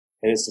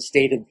 And it's a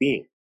state of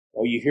being.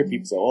 Oh, you hear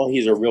people say, "Oh,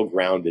 he's a real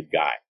grounded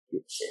guy."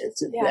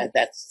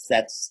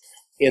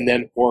 And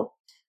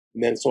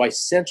then so I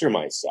center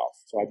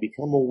myself. So I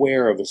become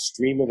aware of a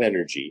stream of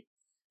energy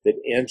that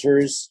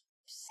enters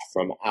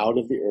from out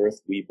of the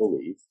earth, we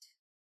believe,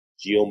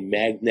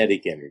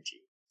 geomagnetic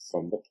energy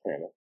from the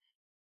planet,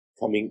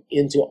 coming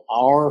into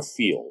our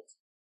field.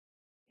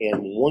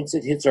 And once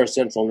it hits our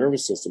central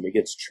nervous system, it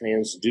gets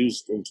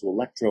transduced into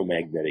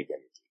electromagnetic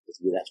energy,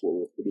 because that's what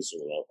we're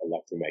producing, an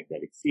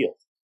electromagnetic field.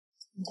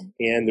 Mm-hmm.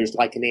 And there's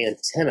like an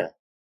antenna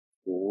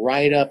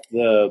right up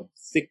the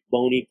thick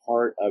bony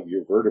part of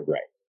your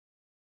vertebrae.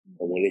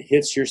 And when it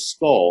hits your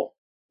skull,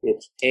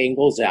 it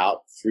angles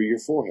out through your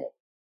forehead.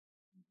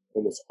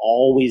 And it's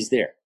always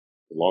there,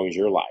 as long as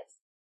you're alive.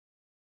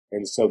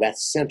 And so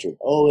that's centered.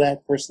 Oh,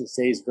 that person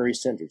stays very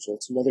centered. So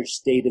it's another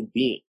state of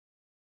being.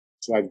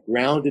 So I've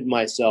grounded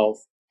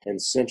myself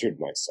and centered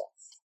myself.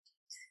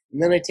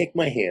 And then I take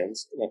my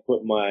hands and I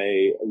put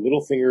my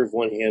little finger of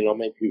one hand on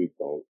my pubic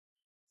bone,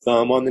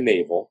 thumb on the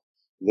navel,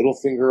 little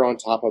finger on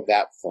top of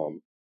that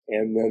thumb,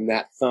 and then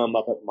that thumb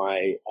up at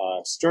my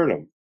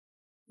sternum.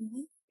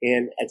 Mm-hmm.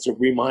 And it's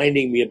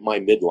reminding me of my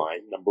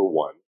midline, number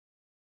one.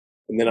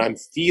 And then I'm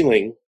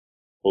feeling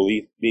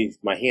beneath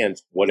my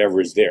hands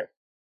whatever is there.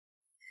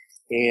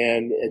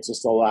 And it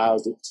just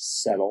allows it to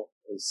settle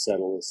and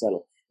settle and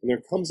settle. And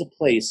there comes a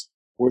place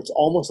where it's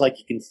almost like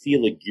you can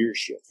feel a gear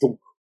shift.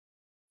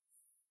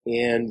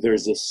 And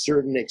there's a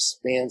certain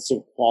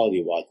expansive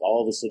quality, like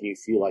all of a sudden you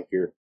feel like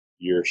you're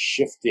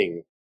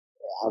shifting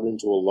out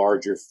into a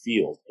larger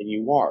field. And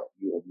you are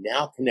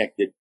now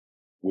connected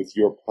with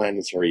your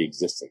planetary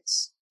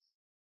existence.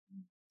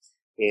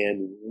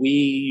 And we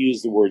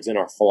use the words in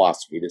our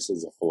philosophy. This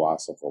is a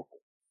philosophy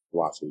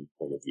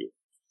point of view,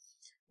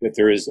 that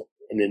there is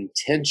an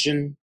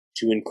intention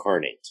to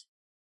incarnate.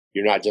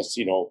 You're not just,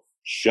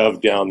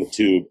 shoved down the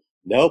tube.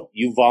 Nope,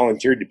 you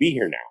volunteered to be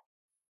here now.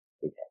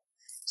 Okay.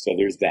 So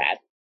there's that.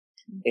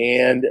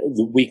 And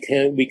we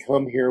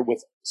come here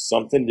with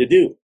something to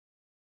do.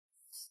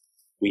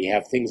 We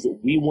have things that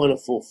we want to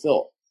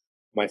fulfill.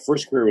 My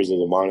first career was as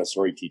a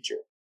Montessori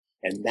teacher.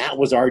 And that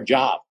was our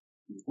job.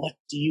 What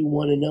do you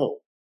want to know?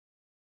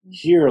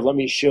 Here, let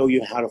me show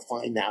you how to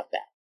find out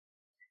that.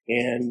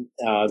 And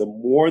the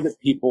more that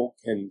people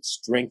can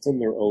strengthen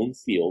their own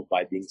field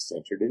by being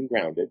centered and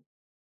grounded,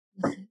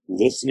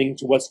 listening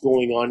to what's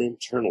going on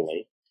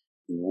internally,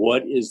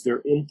 what is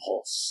their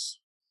impulse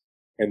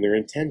and their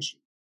intention,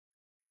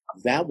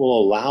 that will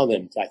allow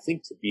them, I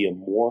think, to be a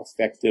more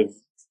effective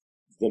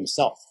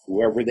themselves.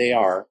 Whoever they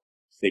are,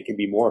 they can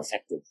be more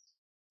effective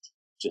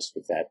just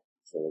with that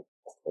sort of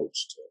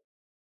approach to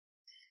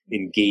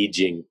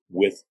engaging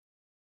with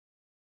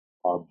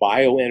our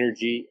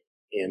bioenergy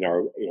and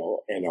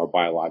our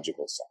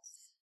biological self.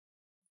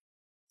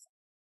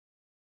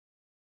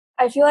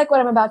 I feel like what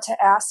I'm about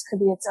to ask could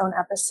be its own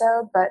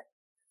episode, but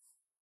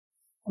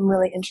I'm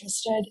really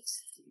interested.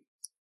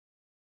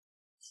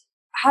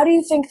 How do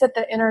you think that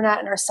the internet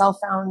and our cell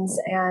phones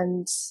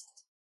and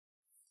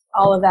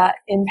all of that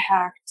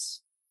impact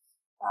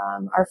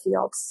our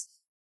fields?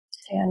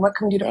 And what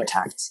can we do to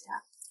protect? Yeah.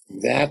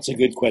 That's a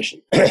good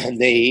question.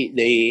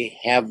 They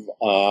have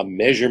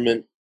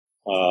measurement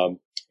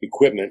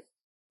equipment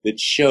that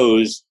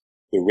shows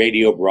the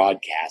radio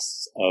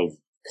broadcasts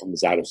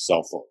comes out of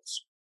cell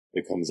phones,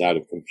 that comes out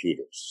of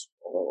computers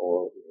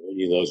or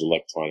any of those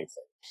electronic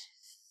things.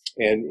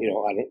 And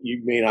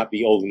you may not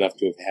be old enough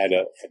to have had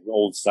an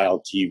old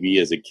style TV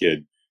as a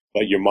kid,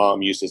 but your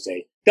mom used to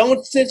say,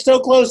 "Don't sit so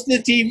close to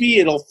the TV;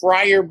 it'll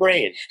fry your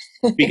brain,"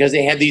 because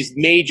they had these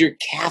major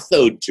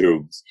cathode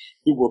tubes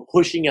that were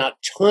pushing out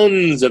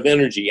tons of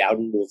energy out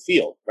into the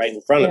field right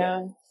in front of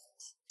them.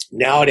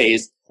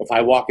 Nowadays, if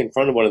I walk in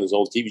front of one of those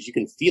old TVs, you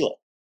can feel it.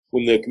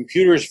 When the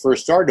computers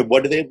first started,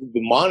 the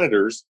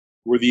monitors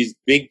were these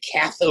big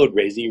cathode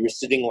rays, and you were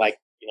sitting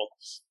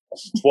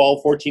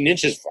 12, 14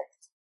 inches from it.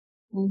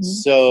 Mm-hmm.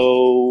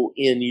 So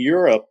in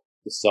Europe,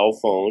 the cell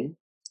phone,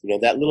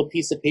 that little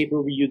piece of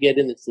paper where you get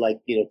in,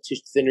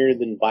 it's thinner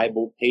than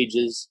Bible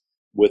pages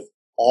with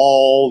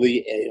all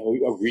the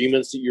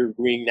agreements that you're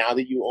agreeing now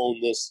that you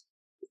own this.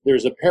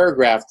 There's a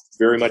paragraph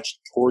very much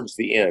towards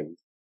the end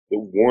that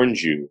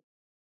warns you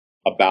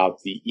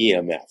about the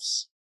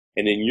EMFs.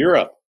 And in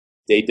Europe,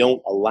 they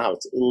don't allow,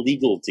 it's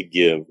illegal to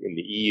give in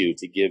the EU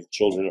to give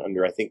children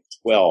under, I think,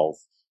 12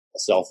 a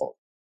cell phone,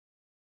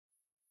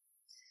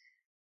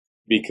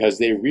 because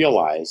they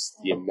realize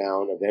the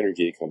amount of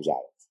energy that comes out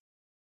of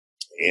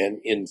it.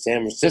 And in San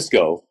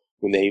Francisco,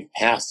 when they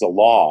passed a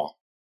law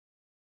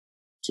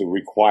to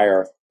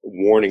require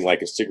warning,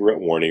 like a cigarette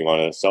warning on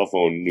a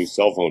new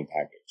cell phone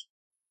package,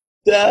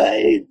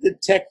 the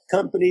tech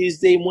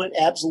companies, they went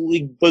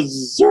absolutely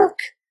berserk.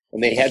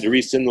 And they had to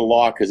rescind the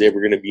law because they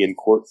were going to be in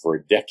court for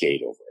a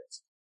decade over it.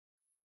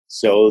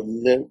 So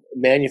the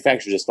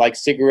manufacturers, just like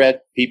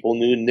cigarette people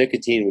knew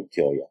nicotine would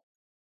kill you,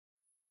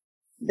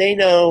 they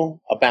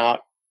know about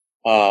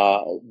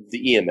the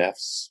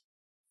EMFs.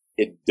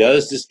 It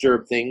does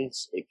disturb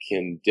things. It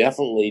can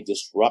definitely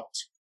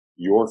disrupt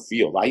your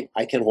field.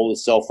 I can hold a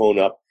cell phone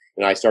up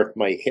and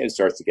my head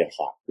starts to get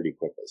hot pretty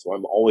quickly. So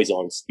I'm always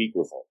on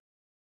speakerphone.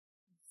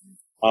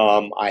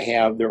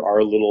 There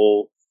are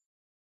little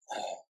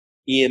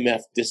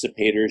EMF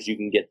dissipators you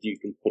can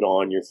put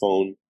on your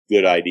phone.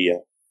 Good idea.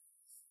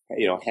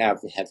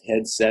 Have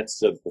headsets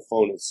so that the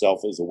phone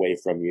itself is away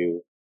from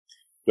you.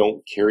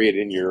 Don't carry it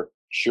in your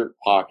shirt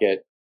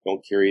pocket.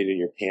 Don't carry it in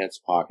your pants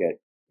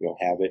pocket.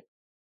 Have it.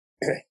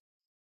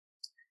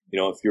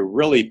 If you're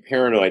really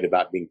paranoid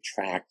about being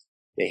tracked,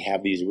 they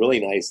have these really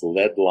nice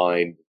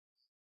lead-lined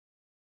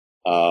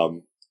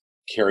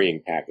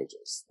carrying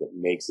packages that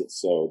makes it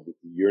so that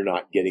you're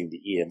not getting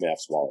the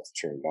EMFs while it's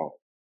turned on.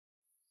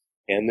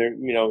 And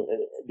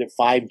the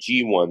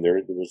 5G one,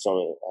 there was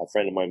a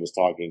friend of mine was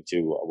talking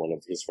to one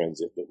of his friends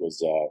that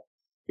was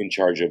in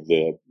charge of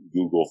the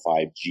Google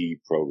 5G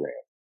program.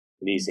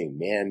 And he's saying,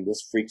 man,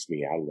 this freaks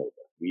me out a little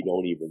bit.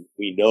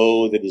 We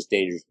know that it's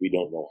dangerous. We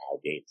don't know how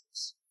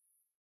dangerous.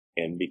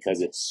 And because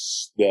it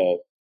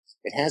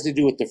has to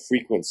do with the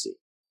frequency.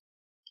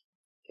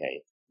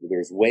 Okay.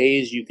 There's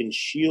ways you can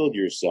shield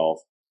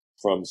yourself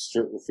from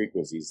certain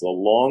frequencies. The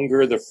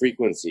longer the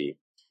frequency,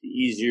 the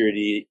easier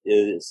it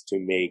is to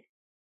make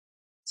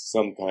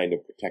some kind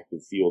of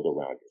protective field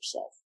around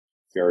yourself.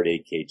 Faraday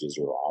cages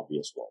are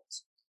obvious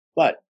ones.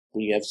 But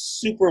when you have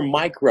super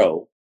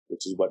micro,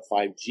 which is what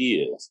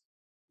 5G is,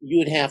 you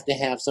would have to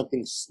have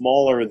something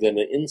smaller than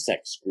an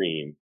insect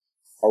screen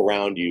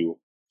around you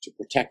to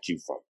protect you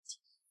from it.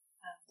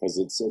 Because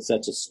it's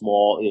such a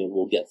small, it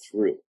will get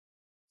through.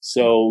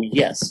 So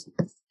yes,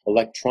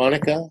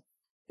 electronica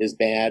is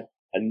bad.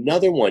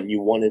 Another one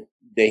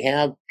they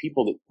have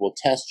people that will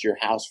test your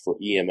house for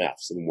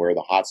EMFs and where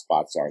the hot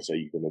spots are so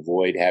you can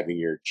avoid having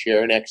your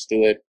chair next to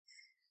it.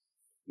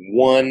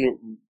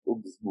 One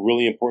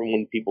really important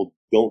one people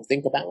don't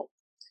think about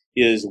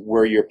is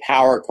where your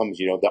power comes,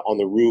 on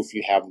the roof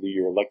you have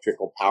your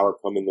electrical power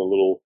come in the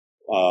little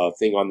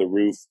thing on the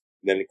roof,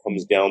 then it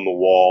comes down the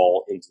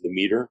wall into the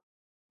meter.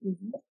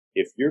 Mm-hmm.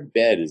 If your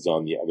bed is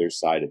on the other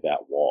side of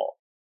that wall,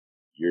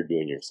 you're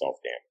doing yourself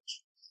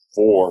damage.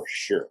 For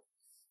sure.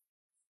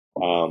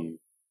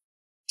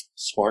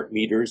 Smart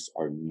meters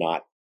are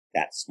not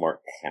that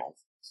smart to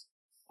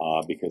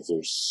have, because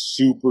they're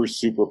super,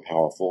 super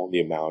powerful,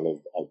 the amount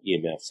of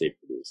EMFs they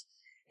produce.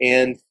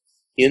 And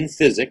in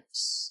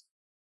physics,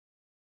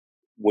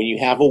 when you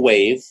have a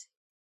wave,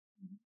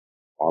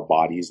 our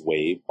body's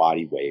wave,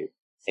 body wave,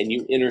 and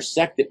you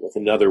intersect it with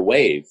another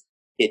wave,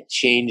 it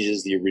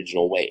changes the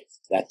original wave.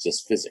 That's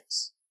just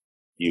physics.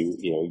 You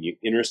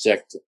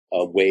intersect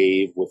a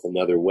wave with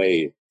another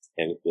wave,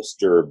 and it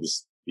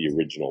disturbs the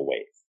original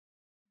wave.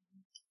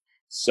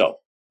 So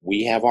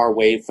we have our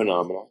wave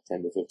phenomena,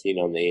 10 to 15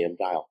 on the AM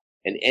dial,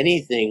 and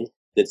anything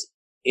that's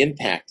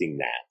impacting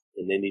that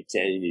in any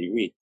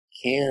degree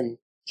can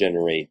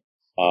generate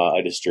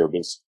a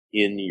disturbance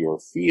in your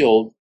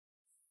field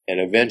and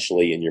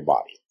eventually in your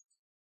body.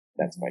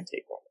 That's my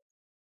take on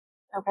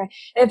it. Okay.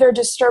 If there are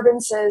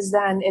disturbances,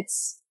 then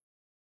it's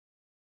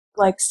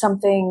like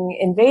something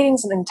invading,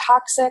 something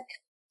toxic.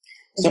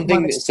 So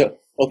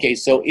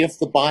if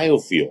the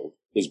biofield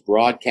is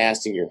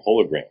broadcasting your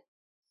hologram,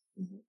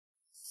 mm-hmm.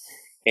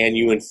 and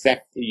you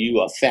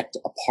affect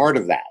a part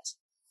of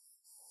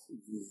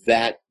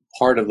that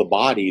part of the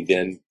body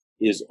then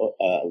is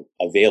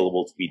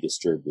available to be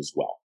disturbed as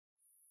well.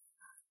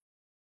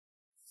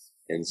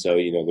 And so,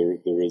 there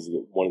was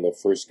one of the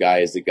first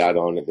guys that got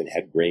on it that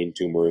had brain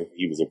tumor.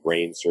 He was a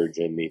brain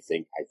surgeon. I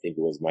think it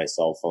was my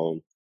cell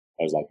phone.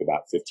 That was like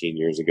about 15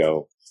 years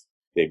ago.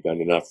 They've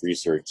done enough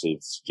research to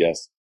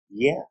suggest,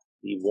 you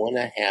want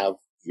to have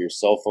your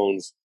cell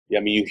phones. I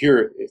mean, you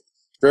hear it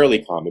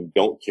fairly common.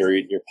 Don't carry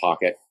it in your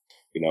pocket.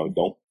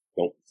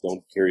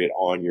 Don't carry it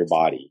on your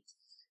body.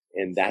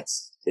 And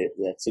that's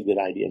a good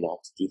idea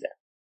not to do that.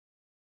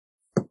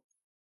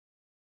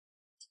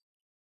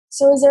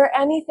 So is there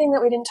anything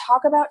that we didn't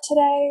talk about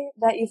today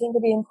that you think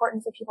would be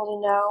important for people to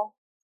know?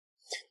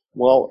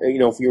 Well,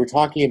 if we were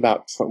talking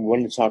about,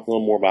 wanted to talk a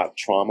little more about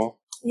trauma.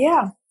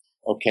 Yeah.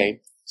 Okay.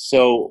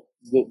 So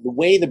the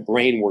way the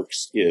brain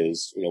works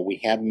is, we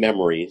have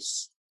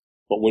memories,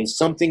 but when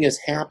something is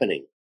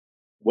happening,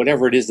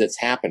 whatever it is that's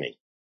happening,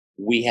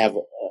 we have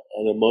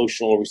an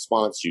emotional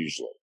response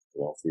usually.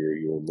 If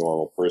you're a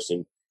normal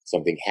person,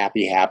 something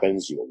happy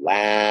happens, you'll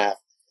laugh.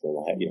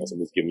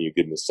 Someone's giving you a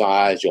good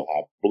massage, you'll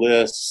have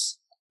bliss.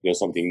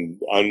 Something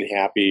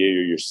unhappy,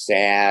 or you're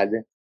sad.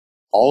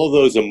 All of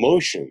those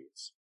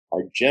emotions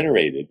are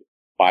generated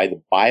by the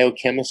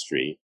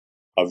biochemistry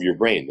of your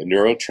brain, the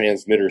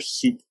neurotransmitter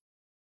soup.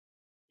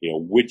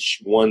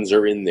 Which ones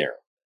are in there.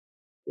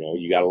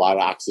 You got a lot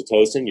of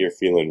oxytocin, you're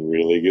feeling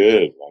really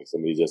good, like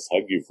somebody just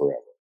hugged you forever.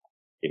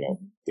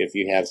 If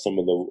you have some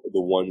of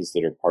the ones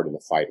that are part of the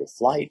fight or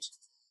flight,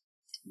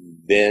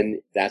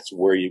 then that's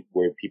where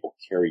people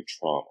carry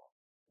trauma,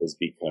 is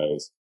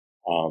because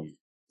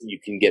you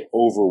can get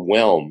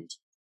overwhelmed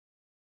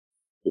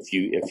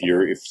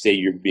if say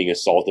you're being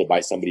assaulted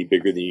by somebody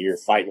bigger than you, you're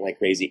fighting like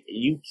crazy,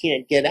 you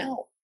can't get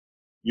out.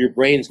 Your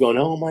brain's going,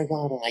 oh my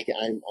God,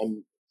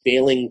 I'm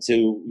failing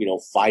to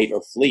fight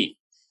or flee.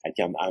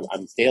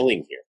 I'm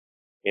failing here,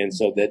 and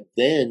so that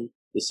then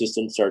the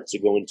system starts to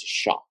go into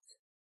shock.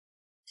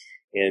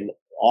 And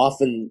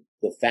often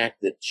the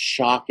fact that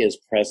shock is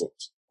present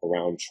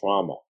around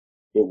trauma,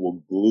 it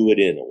will glue it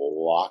in. It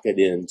will lock it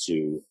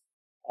into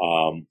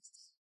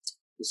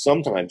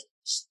sometimes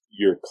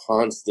your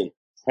constant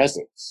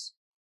presence.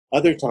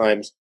 Other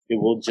times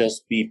it will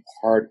just be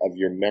part of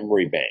your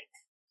memory bank.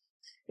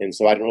 And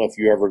so I don't know if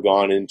you've ever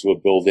gone into a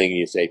building and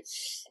you say,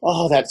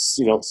 oh, that's,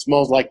 it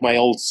smells like my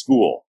old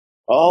school.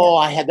 Oh,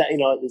 I had that,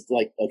 it's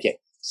like, okay.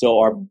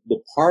 So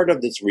the part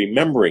of that's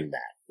remembering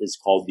that is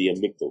called the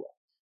amygdala.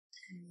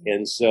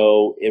 And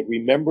so it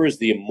remembers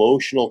the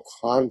emotional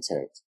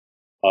content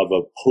of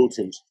a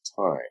potent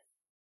time.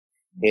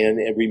 And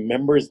it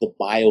remembers the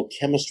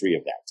biochemistry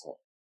of that time.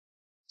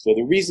 So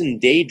the reason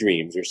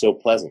daydreams are so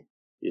pleasant,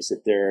 you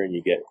sit there and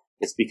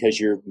it's because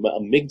your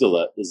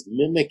amygdala is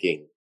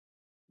mimicking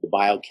the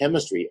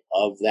biochemistry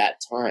of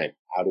that time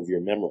out of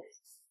your memory.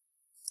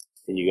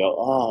 And you go,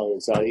 oh,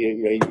 so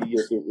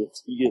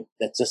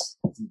that's just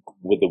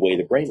with the way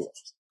the brain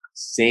works.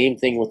 Same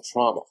thing with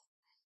trauma.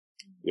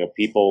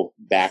 People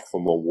back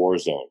from a war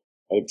zone,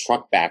 a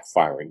truck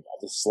backfiring,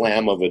 the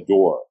slam of a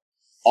door.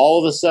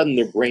 All of a sudden,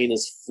 their brain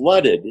is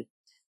flooded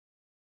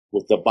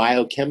with the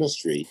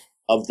biochemistry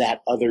of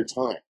that other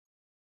time.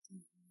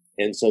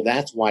 And so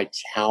that's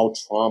how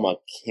trauma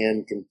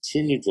can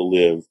continue to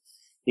live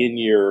in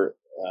your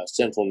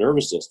central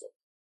nervous system.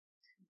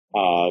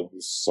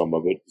 Some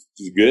of it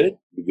is good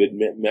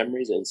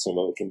memories, and some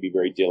of it can be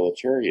very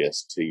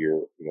deleterious to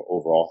your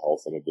overall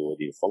health and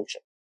ability to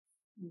function.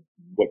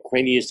 Mm-hmm. What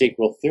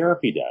craniosacral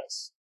therapy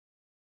does,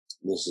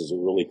 this is a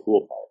really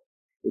cool part,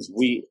 is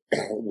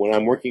when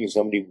I'm working with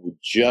somebody with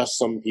just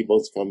some people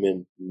that's come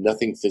in,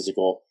 nothing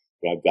physical,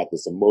 but I've got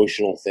this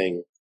emotional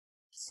thing.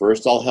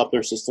 First, I'll help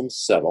their system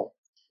settle.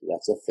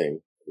 That's a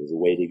thing. There's a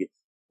way to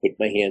put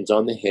my hands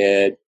on the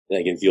head, and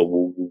I can feel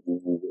woo, woo,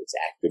 woo, woo, it's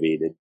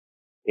activated.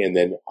 And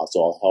then also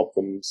I'll help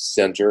them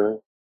center,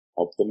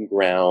 help them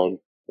ground,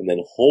 and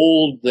then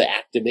hold the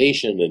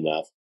activation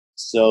enough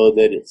so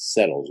that it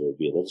settles. There'll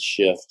be a little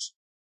shift,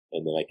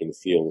 and then I can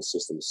feel the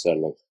system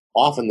settling.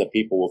 often the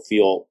people will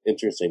feel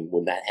interesting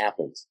when that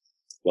happens.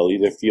 They'll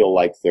either feel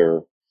like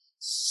they're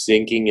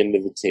sinking into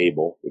the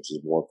table, which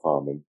is more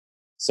common.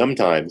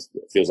 Sometimes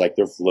it feels like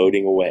they're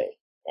floating away.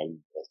 And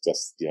it's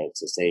just, it's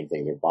the same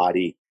thing. Their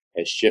body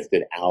has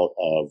shifted out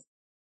of,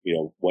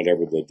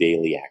 whatever the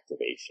daily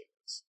activation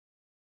is.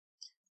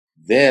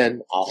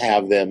 Then I'll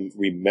have them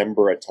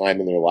remember a time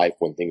in their life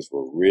when things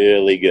were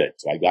really good.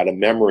 So I got a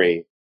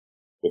memory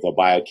with a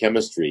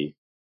biochemistry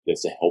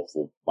that's a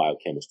helpful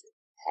biochemistry,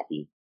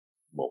 happy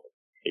moment,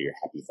 your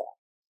happy thought.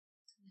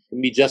 It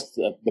can be just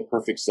the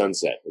perfect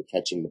sunset, or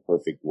catching the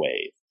perfect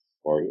wave,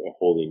 or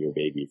holding your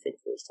baby for the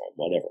first time,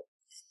 whatever.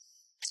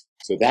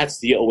 So that's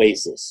the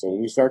oasis. So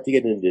when you start to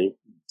get into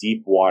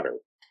deep water,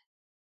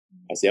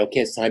 I say,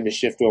 okay, it's time to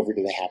shift over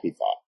to the happy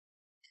thought.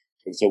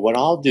 And so what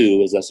I'll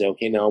do is I'll say,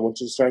 okay, now I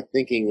want you to start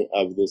thinking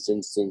of this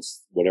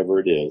instance, whatever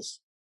it is.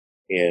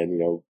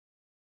 And,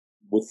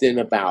 within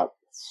about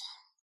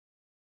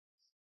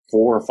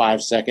 4 or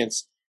 5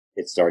 seconds,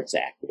 it starts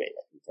to activate.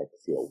 You start to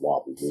feel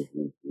wobbly.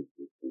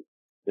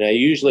 And I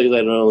usually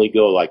let it only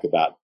go like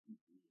about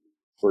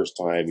first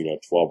time, 12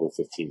 or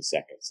 15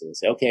 seconds. And I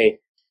say, okay,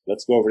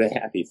 let's go over to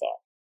happy thought.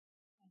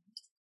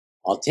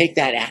 I'll take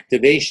that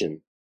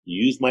activation,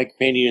 use my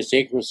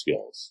craniosacral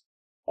skills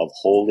of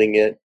holding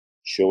it,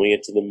 showing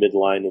it to the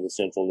midline of the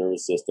central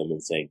nervous system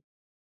and saying,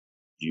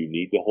 do you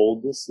need to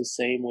hold this the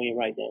same way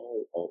right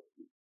now?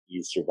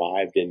 You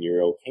survived and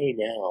you're okay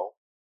now,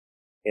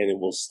 and it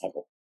will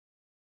settle.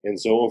 And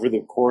so over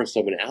the course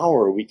of an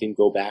hour, we can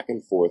go back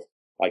and forth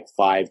like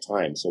 5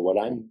 times. So what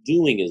I'm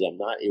doing is I'm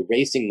not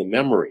erasing the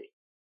memory.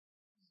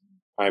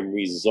 I'm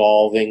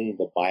resolving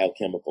the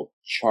biochemical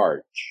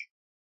charge.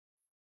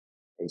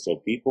 And so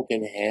people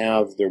can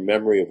have their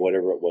memory of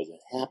whatever it was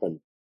that happened,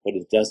 but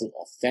it doesn't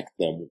affect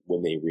them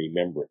when they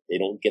remember it. They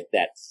don't get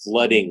that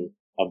flooding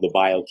of the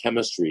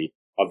biochemistry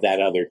of that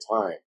other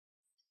time.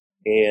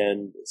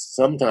 And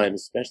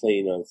sometimes, especially,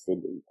 I've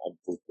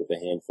worked with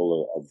a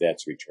handful of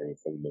vets returning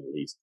from the Middle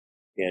East.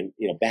 And,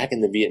 back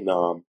in the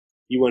Vietnam,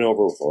 you went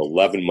over for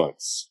 11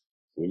 months.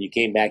 When you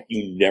came back,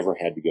 you never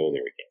had to go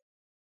there again.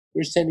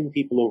 We're sending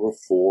people over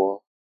 4,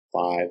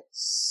 5,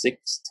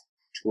 6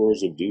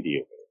 tours of duty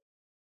over there.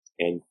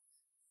 And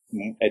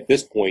at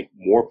this point,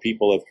 more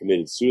people have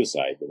committed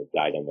suicide than have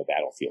died on the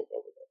battlefield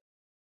over there.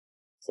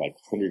 It's like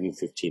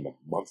 115 a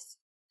month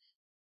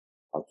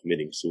are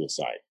committing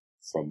suicide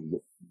from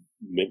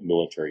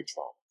military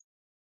trauma.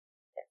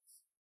 Okay.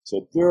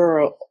 So they're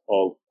a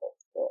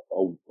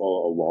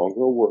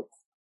longer work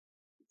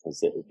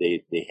because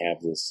they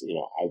have this,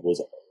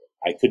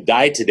 I could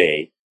die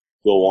today,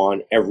 go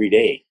on every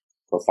day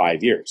for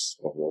 5 years.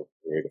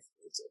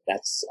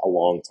 That's a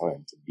long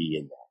time to be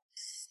in that.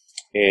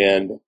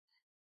 And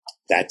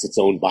that's its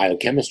own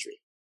biochemistry.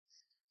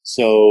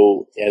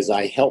 So as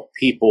I help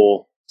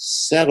people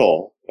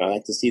settle, I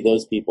like to see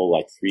those people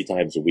like 3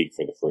 times a week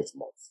for the first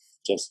month,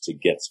 just to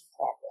get some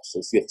progress,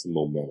 just to get some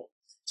momentum,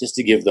 just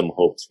to give them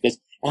hopes. Because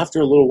after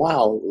a little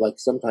while, like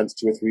sometimes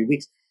 2 or 3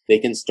 weeks, they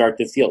can start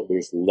to feel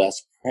there's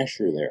less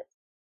pressure there.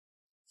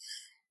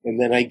 And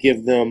then I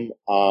give them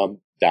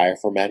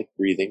diaphragmatic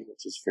breathing,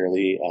 which is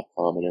fairly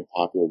common and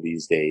popular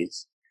these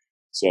days.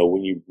 So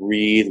when you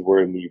breathe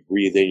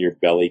in, your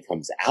belly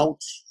comes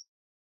out.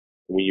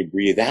 When you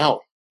breathe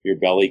out, your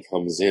belly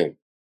comes in.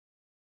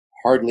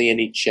 Hardly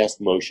any chest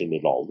motion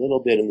at all. A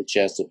little bit in the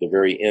chest at the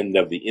very end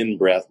of the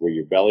in-breath where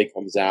your belly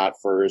comes out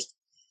first,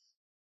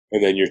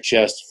 and then your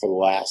chest for the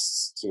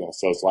last, so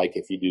it's like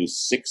if you do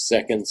 6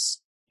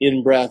 seconds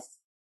in-breath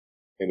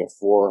and a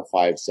 4 or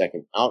 5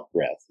 second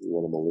out-breath, you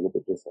want them a little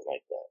bit different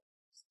like that.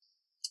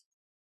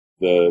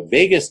 The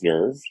vagus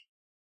nerve,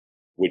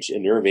 which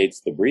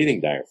innervates the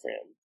breathing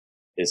diaphragm,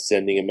 is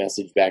sending a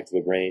message back to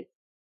the brain.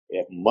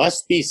 It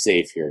must be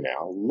safe here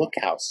now. Look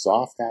how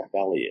soft that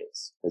belly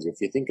is. Because if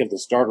you think of the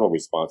startle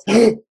response,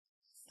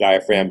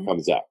 diaphragm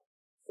comes up.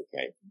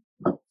 Okay.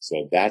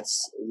 So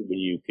that's when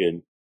you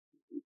can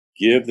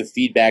give the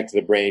feedback to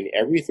the brain.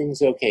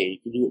 Everything's okay. You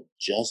can do it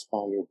just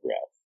by your breath.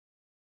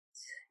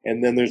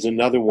 And then there's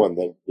another one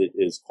that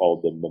is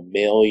called the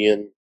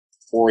mammalian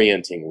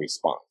orienting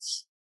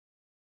response.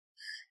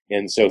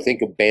 And so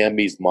think of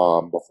Bambi's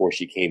mom before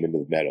she came into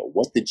the meadow.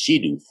 What did she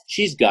do?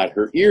 She's got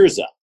her ears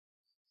up.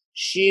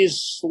 She's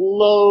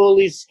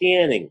slowly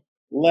scanning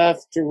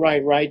left to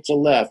right, right to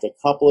left, a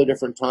couple of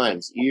different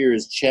times,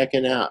 ears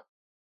checking out.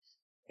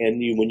 And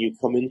when you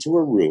come into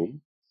a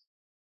room,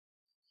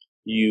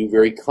 you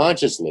very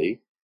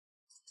consciously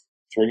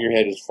turn your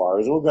head as far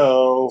as it'll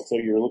go, so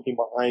you're looking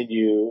behind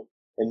you,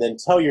 and then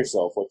tell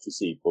yourself what you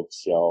see: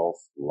 bookshelf,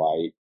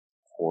 light,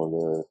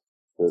 corner,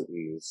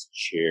 curtains,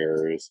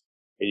 chairs,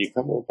 and you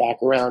come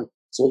back around,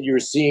 so you're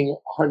seeing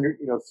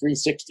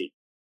 360.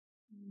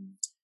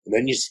 And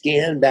then you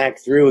scan back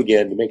through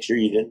again to make sure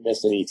you didn't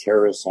miss any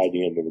terrorists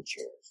hiding under the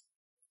chairs.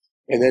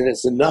 And then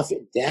it's enough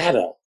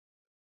data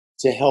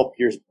to help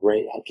your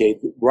brain. Okay,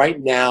 right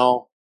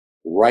now,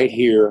 right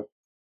here,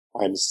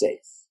 I'm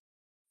safe.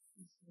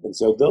 And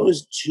so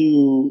those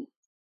 2,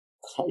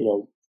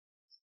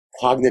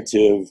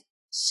 cognitive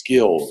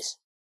skills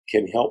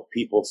can help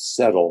people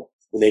settle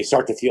when they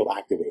start to feel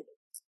activated.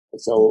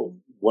 And so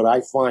what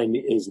I find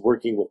is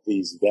working with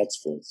these vets,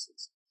 for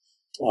instance,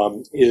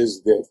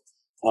 is that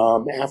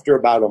after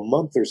about a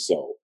month or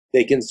so,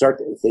 they can start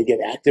to, if they get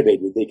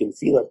activated, they can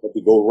feel it, but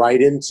they go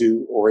right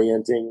into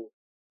orienting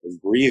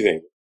and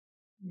breathing,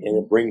 and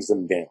it brings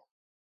them down.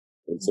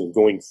 And so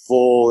going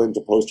full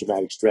into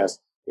post-traumatic stress,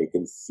 they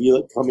can feel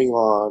it coming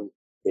on.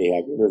 They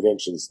have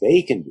interventions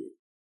they can do.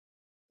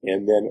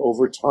 And then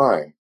over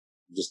time,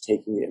 just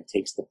taking it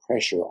takes the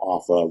pressure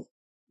off of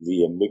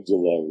the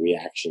amygdala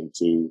reaction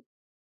to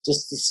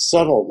just the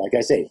subtle, like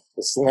I say,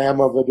 the slam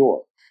of a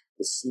door,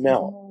 the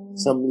smell,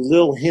 some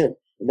little hint.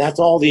 And that's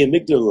all the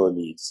amygdala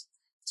needs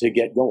to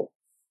get going.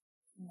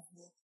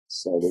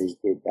 So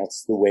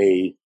that's the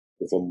way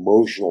with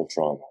emotional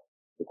trauma,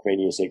 the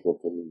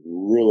craniosacral can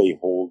really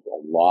hold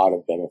a lot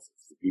of benefits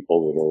to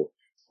people that are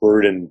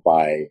burdened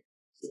by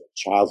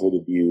childhood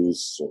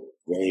abuse or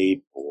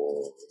rape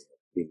or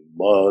being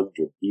mugged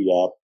or beat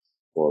up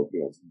or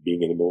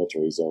being in a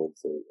military zone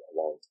for a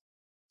long time.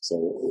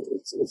 So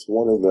it's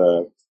one of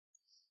the,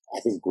 I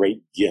think,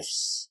 great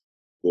gifts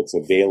that's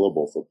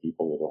available for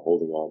people that are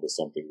holding on to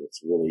something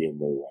that's really in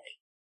their way.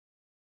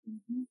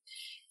 Mm-hmm.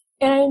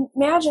 And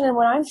I imagine, and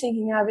what I'm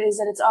thinking of is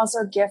that it's also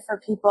a gift for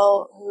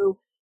people who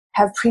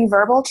have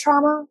pre-verbal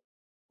trauma,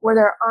 where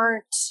there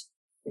aren't,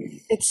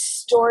 it's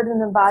stored in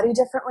the body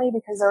differently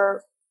because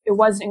it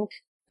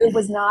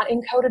was not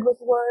encoded with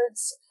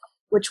words,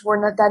 which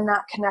were then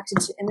not connected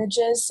to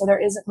images, so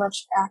there isn't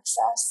much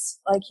access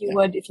like you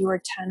would if you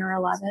were 10 or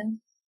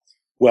 11.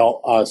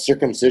 Well,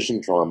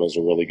 circumcision trauma is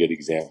a really good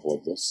example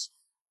of this.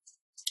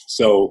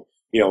 So,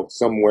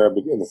 somewhere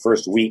in the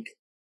first week,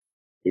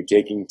 you're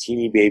taking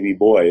teeny baby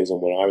boys, and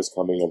when I was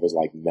coming, it was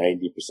like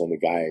 90%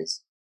 of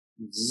guys,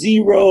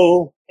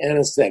 zero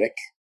anesthetic,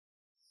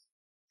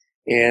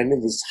 and it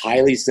was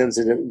highly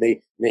sensitive.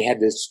 They had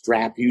to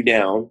strap you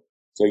down,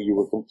 so you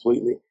were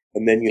completely,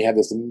 and then you have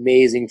this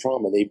amazing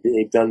trauma.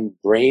 They've done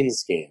brain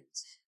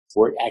scans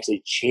where it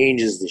actually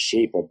changes the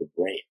shape of the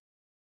brain.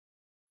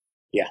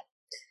 Yeah.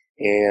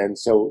 And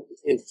so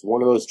it's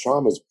one of those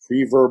traumas,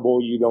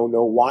 pre-verbal, you don't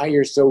know why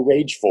you're so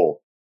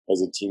rageful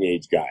as a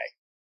teenage guy.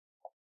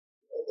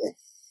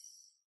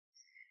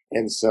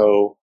 And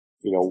so,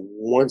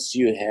 once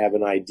you have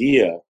an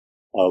idea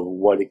of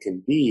what it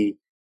can be,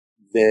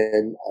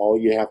 then all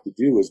you have to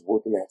do is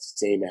work in that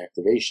same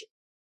activation.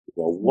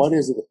 What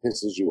is it that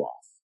pisses you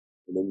off?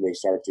 And then they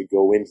start to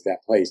go into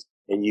that place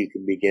and you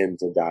can begin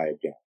to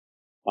dive down.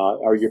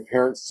 Are your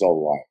parents still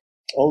alive?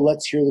 Oh,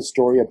 let's hear the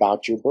story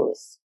about your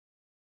birth.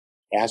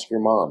 Ask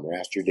your mom or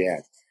ask your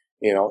dad.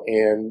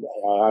 And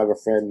I have a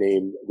friend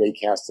named Ray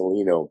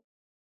Castellino.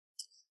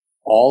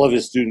 All of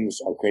his students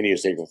are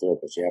craniosacral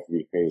therapists. You have to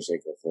be a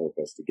craniosacral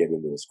therapist to get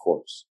into this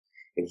course.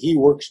 And he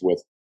works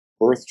with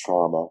birth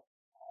trauma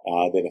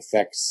that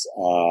affects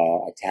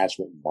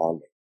attachment and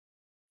bonding.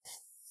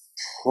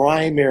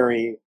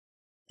 Primary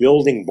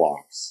building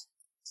blocks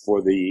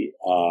for the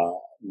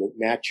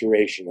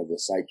maturation of the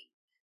psyche.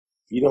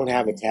 If you don't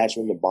have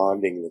attachment and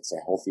bonding that's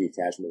a healthy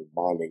attachment and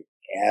bonding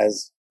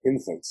as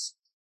infants,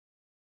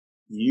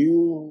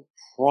 you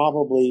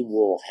probably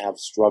will have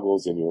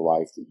struggles in your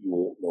life that you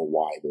won't know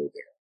why they're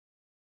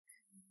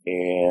there.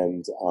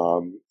 And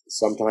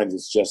sometimes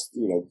it's just,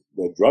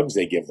 the drugs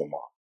they give them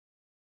off.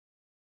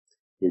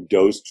 They're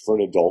dosed for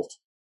an adult,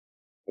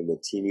 and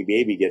the teeny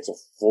baby gets a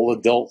full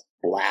adult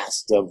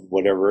blast of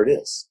whatever it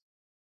is.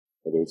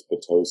 Whether it's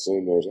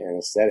Pitocin, there's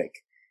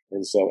anesthetic.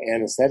 And so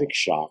anesthetic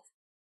shock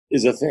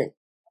is a thing.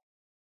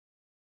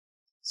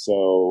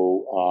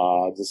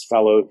 So this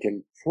fellow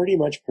can pretty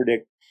much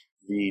predict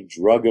the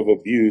drug of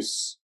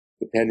abuse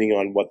depending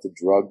on what the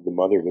drug the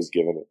mother was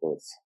given at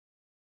birth.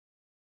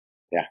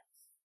 Yeah,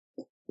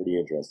 pretty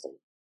interesting.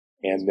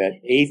 And that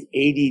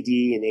ADD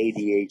and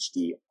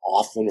ADHD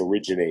often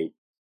originate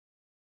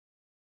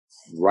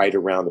right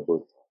around the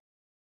birth time.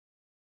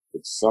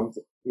 It's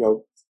something,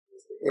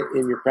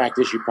 in your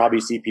practice, you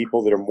probably see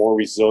people that are more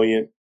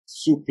resilient,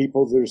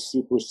 people that are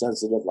super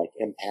sensitive, like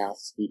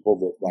empaths, people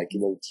that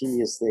the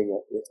teeniest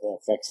thing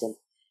affects them.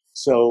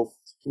 So,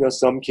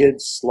 some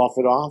kids slough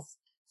it off,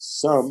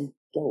 some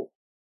don't.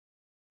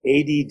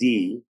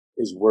 ADD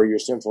is where your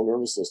central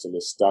nervous system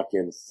is stuck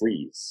in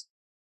freeze.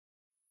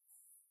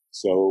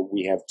 So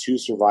we have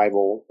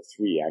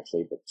three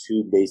actually, but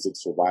two basic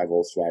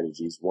survival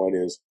strategies. One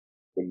is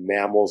when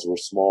mammals were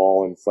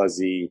small and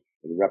fuzzy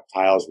and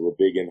reptiles were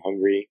big and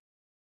hungry,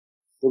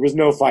 there was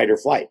no fight or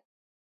flight.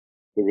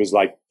 There was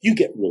you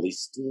get really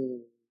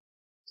still,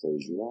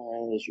 close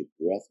your eyes, your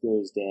breath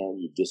goes down,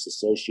 you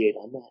disassociate.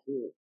 I'm not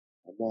here.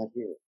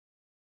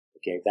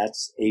 Okay,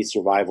 that's a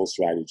survival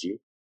strategy.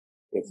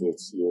 If you're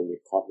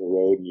caught in the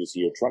road and you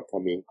see a truck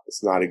coming,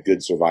 it's not a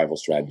good survival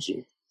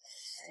strategy.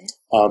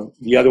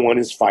 The other one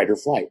is fight or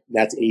flight.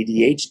 That's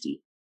ADHD.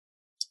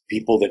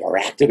 People that are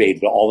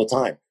activated all the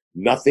time.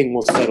 Nothing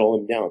will settle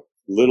them down.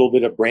 Little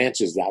bit of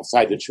branches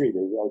outside the tree.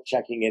 They're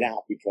checking it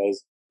out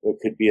because it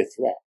could be a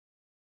threat.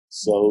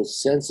 So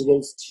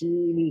sensitive,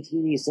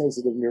 teeny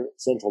sensitive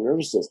central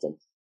nervous system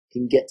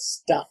can get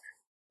stuck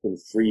in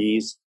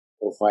freeze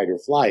or fight or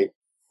flight,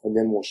 and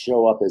then will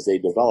show up as they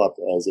develop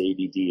as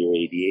ADD or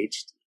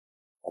ADHD.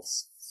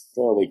 That's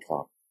fairly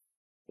common.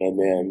 And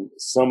then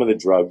some of the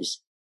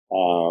drugs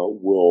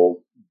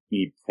will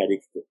be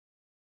predictors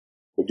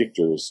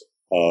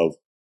of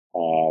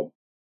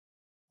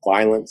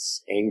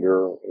violence,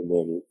 anger, and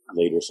then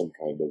later some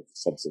kind of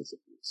substance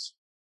abuse.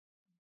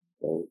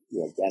 So,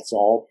 that's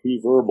all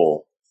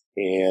pre-verbal,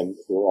 and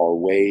there are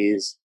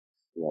ways,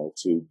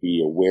 to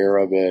be aware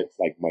of it.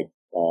 Like my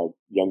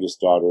youngest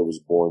daughter was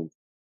born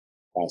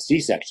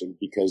C-section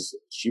because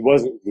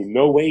there's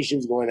no way she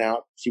was going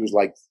out. She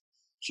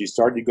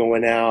started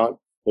going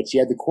out, but she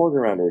had the cord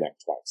around her neck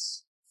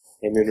twice.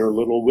 And in her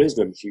little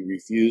wisdom, she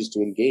refused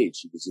to engage.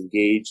 She was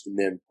engaged and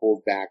then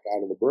pulled back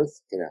out of the birth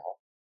canal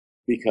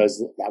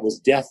because that was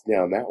death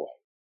down that way.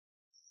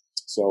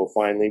 So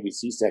finally we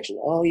C-section.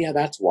 Oh yeah,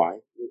 that's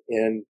why.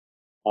 And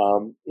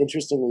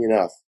interestingly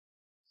enough,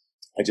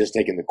 I just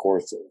taken the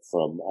course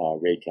from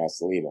Ray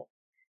Castellino,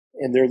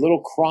 and their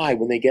little cry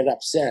when they get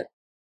upset,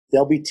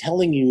 they'll be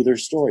telling you their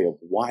story of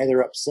why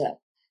they're upset.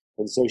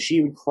 And so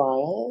she would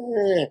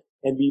cry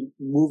and be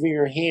moving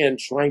her hand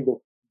trying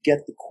to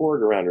get the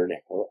cord around her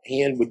neck. Her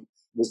hand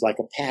was like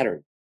a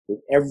pattern.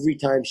 And every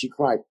time she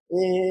cried,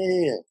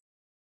 and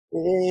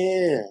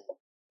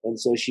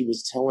so she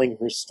was telling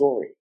her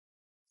story.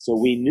 So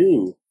we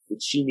knew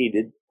that she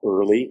needed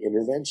early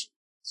intervention.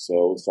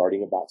 So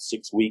starting about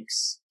 6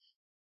 weeks,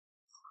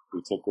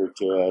 we took her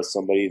to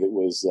somebody that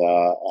was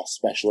a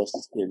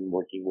specialist in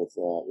working with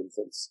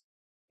infants.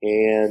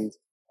 And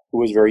it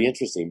was very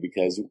interesting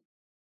because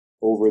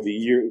over the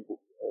year,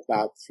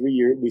 about 3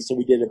 years,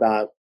 we did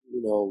about,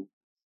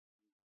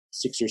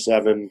 6 or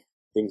 7,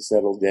 things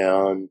settled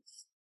down.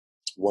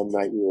 One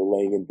night we were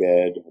laying in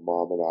bed, her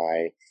mom and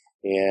I,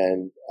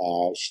 and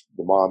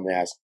the mom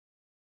asked,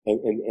 and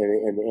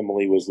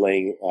Emily was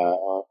laying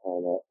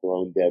on her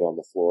own bed on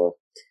the floor,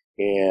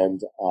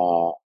 and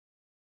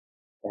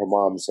her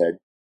mom said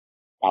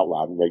out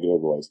loud in regular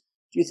voice,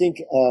 "Do you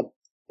think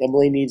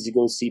Emily needs to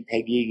go see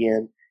Peggy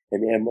again?"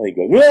 And Emily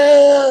goes,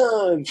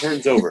 "Whoa!" and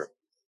turns over.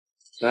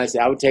 And I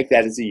said, I would take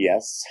that as a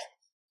yes.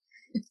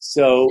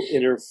 So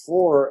in her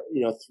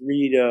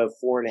 3 to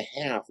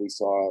 4.5, we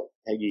saw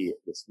Peggy,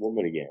 this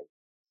woman again.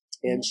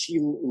 And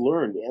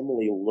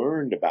Emily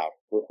learned about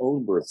her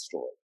own birth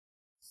story.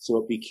 So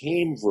it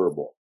became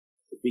verbal.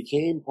 It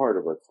became part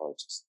of her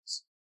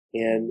consciousness.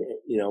 And,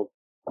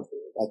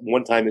 at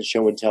one time in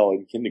show and tell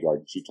in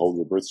kindergarten, she told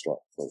her birth story,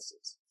 for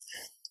instance.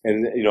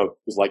 And, it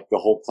was like the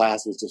whole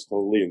class was just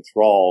totally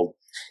enthralled.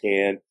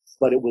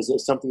 But it was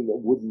something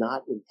that would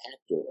not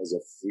impact her as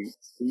a free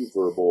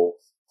verbal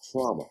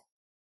trauma.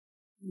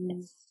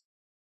 Mm.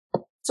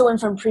 So it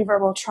went from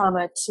pre-verbal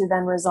trauma to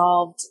then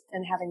resolved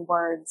and having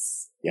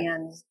words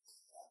and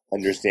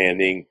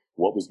understanding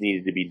what was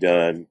needed to be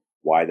done,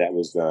 why that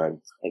was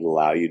done, and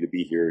allow you to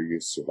be here.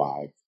 You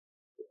survived.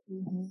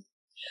 Mm-hmm.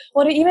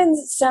 Well, it even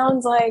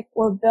sounds like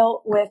we're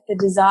built with the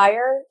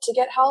desire to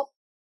get help.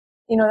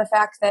 The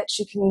fact that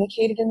she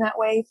communicated in that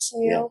way to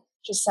you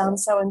just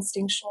sounds so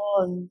instinctual.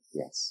 And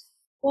yes.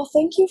 Well,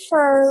 thank you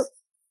for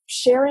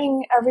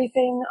sharing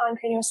everything on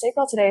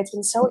craniosacral today. It's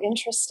been so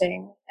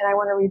interesting, and I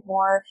want to read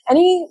more.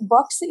 Any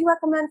books that you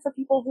recommend for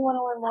people who want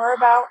to learn more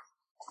about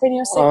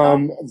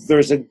craniosacral?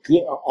 There's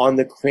on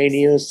the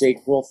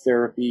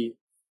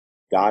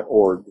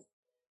craniosacraltherapy.org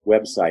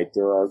website,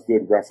 there are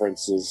good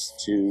references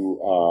to,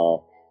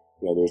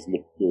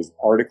 there's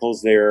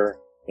articles there,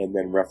 and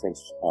then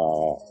reference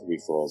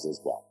referrals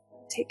as well.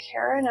 Take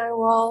care, and I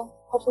will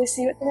hopefully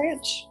see you at the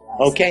ranch.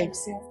 Okay.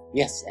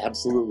 Yes,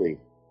 absolutely.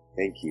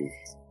 Thank you.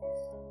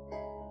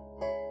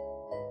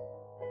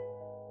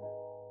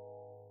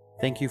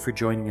 Thank you for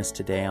joining us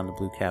today on The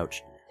Blue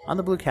Couch. On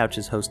The Blue Couch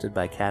is hosted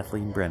by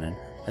Kathleen Brennan,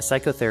 a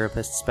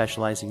psychotherapist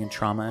specializing in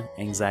trauma,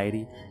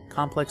 anxiety,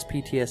 complex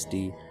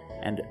PTSD,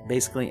 and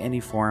basically any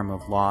form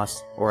of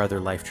loss or other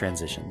life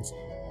transitions.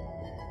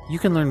 You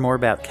can learn more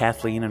about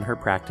Kathleen and her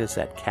practice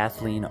at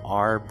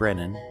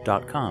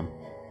KathleenRBrennan.com.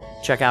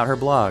 Check out her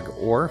blog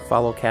or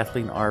follow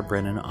Kathleen R.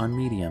 Brennan on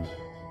Medium.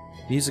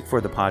 Music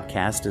for the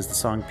podcast is the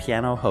song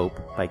Piano Hope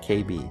by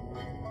KB.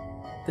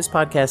 This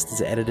podcast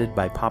is edited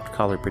by Popped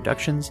Collar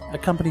Productions, a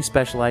company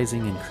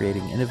specializing in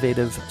creating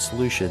innovative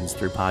solutions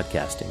through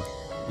podcasting.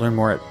 Learn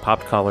more at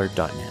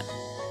poppedcollar.net.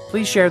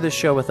 Please share this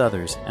show with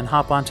others and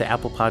hop onto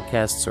Apple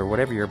Podcasts or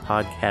whatever your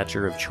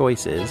podcatcher of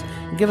choice is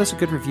and give us a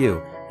good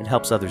review. It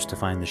helps others to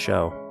find the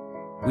show.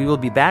 We will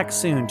be back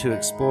soon to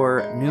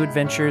explore new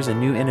adventures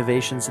and new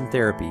innovations in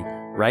therapy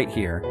right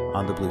here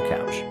on The Blue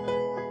Couch.